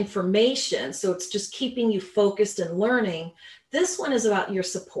about information. So it's just keeping you focused and learning. This one is about your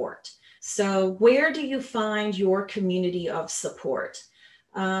support. So where do you find your community of support?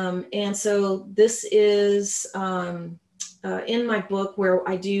 And so this is in my book where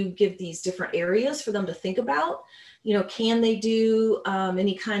I do give these different areas for them to think about. You know, can they do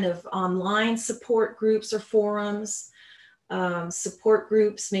any kind of online support groups or forums? Support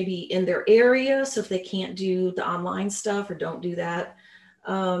groups maybe in their area. So if they can't do the online stuff or don't do that,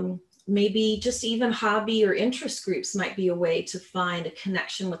 maybe just even hobby or interest groups might be a way to find a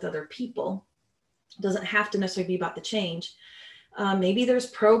connection with other people. It doesn't have to necessarily be about the change. Maybe there's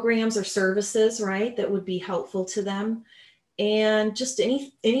programs or services, right, that would be helpful to them. And just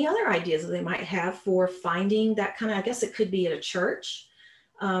any other ideas that they might have for finding that kind of, I guess it could be at a church.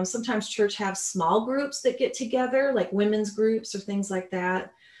 Sometimes church have small groups that get together, like women's groups or things like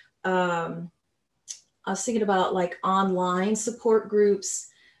that. I was thinking about like online support groups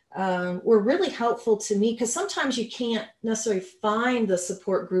were really helpful to me, because sometimes you can't necessarily find the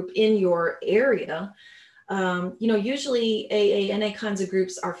support group in your area. You know, usually AA, NA kinds of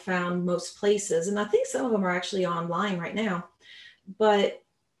groups are found most places, and I think some of them are actually online right now. But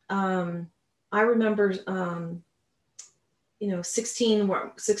I remember, you know, 16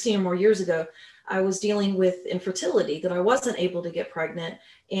 or more years ago, I was dealing with infertility, that I wasn't able to get pregnant,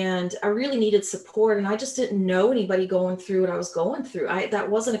 and I really needed support. And I just didn't know anybody going through what I was going through. That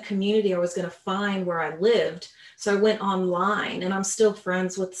wasn't a community I was going to find where I lived. So I went online, and I'm still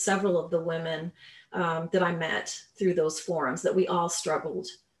friends with several of the women that I met through those forums, that we all struggled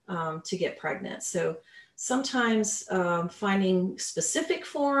to get pregnant. So sometimes finding specific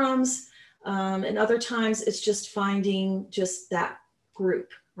forums, and other times it's just finding just that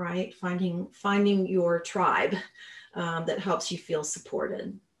group, right? Finding your tribe that helps you feel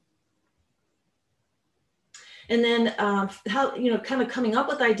supported. And then how, you know, kind of coming up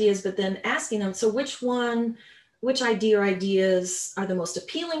with ideas, but then asking them, so which idea or ideas are the most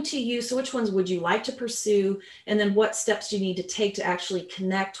appealing to you? So which ones would you like to pursue? And then what steps do you need to take to actually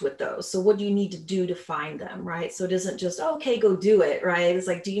connect with those? So what do you need to do to find them, right? So it isn't just, oh, okay, go do it, right? It's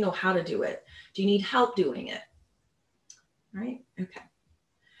like, do you know how to do it? Do you need help doing it? Right, okay.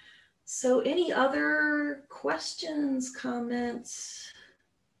 So any other questions, comments?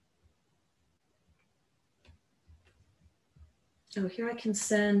 Oh, here I can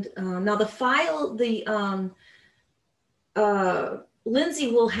send, now the file, Lindsay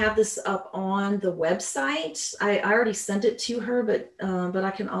will have this up on the website. I already sent it to her, but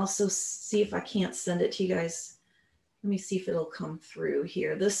I can also see if I can't send it to you guys. Let me see if it'll come through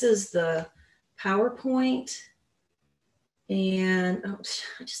here. This is the PowerPoint, and oh,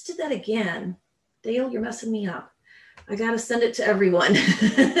 I just did that again. Dale, you're messing me up. I got to send it to everyone.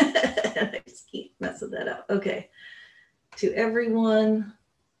 I just keep messing that up. Okay, to everyone.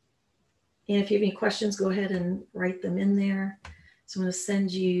 And if you have any questions, go ahead and write them in there. So I'm going to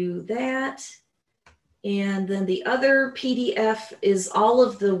send you that. And then the other PDF is all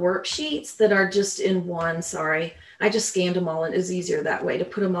of the worksheets that are just in one. Sorry, I just scanned them all, and it's easier that way to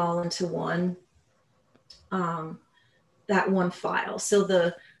put them all into one, that one file. So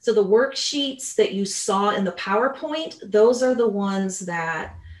the worksheets that you saw in the PowerPoint, those are the ones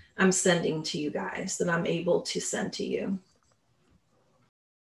that I'm sending to you guys, that I'm able to send to you.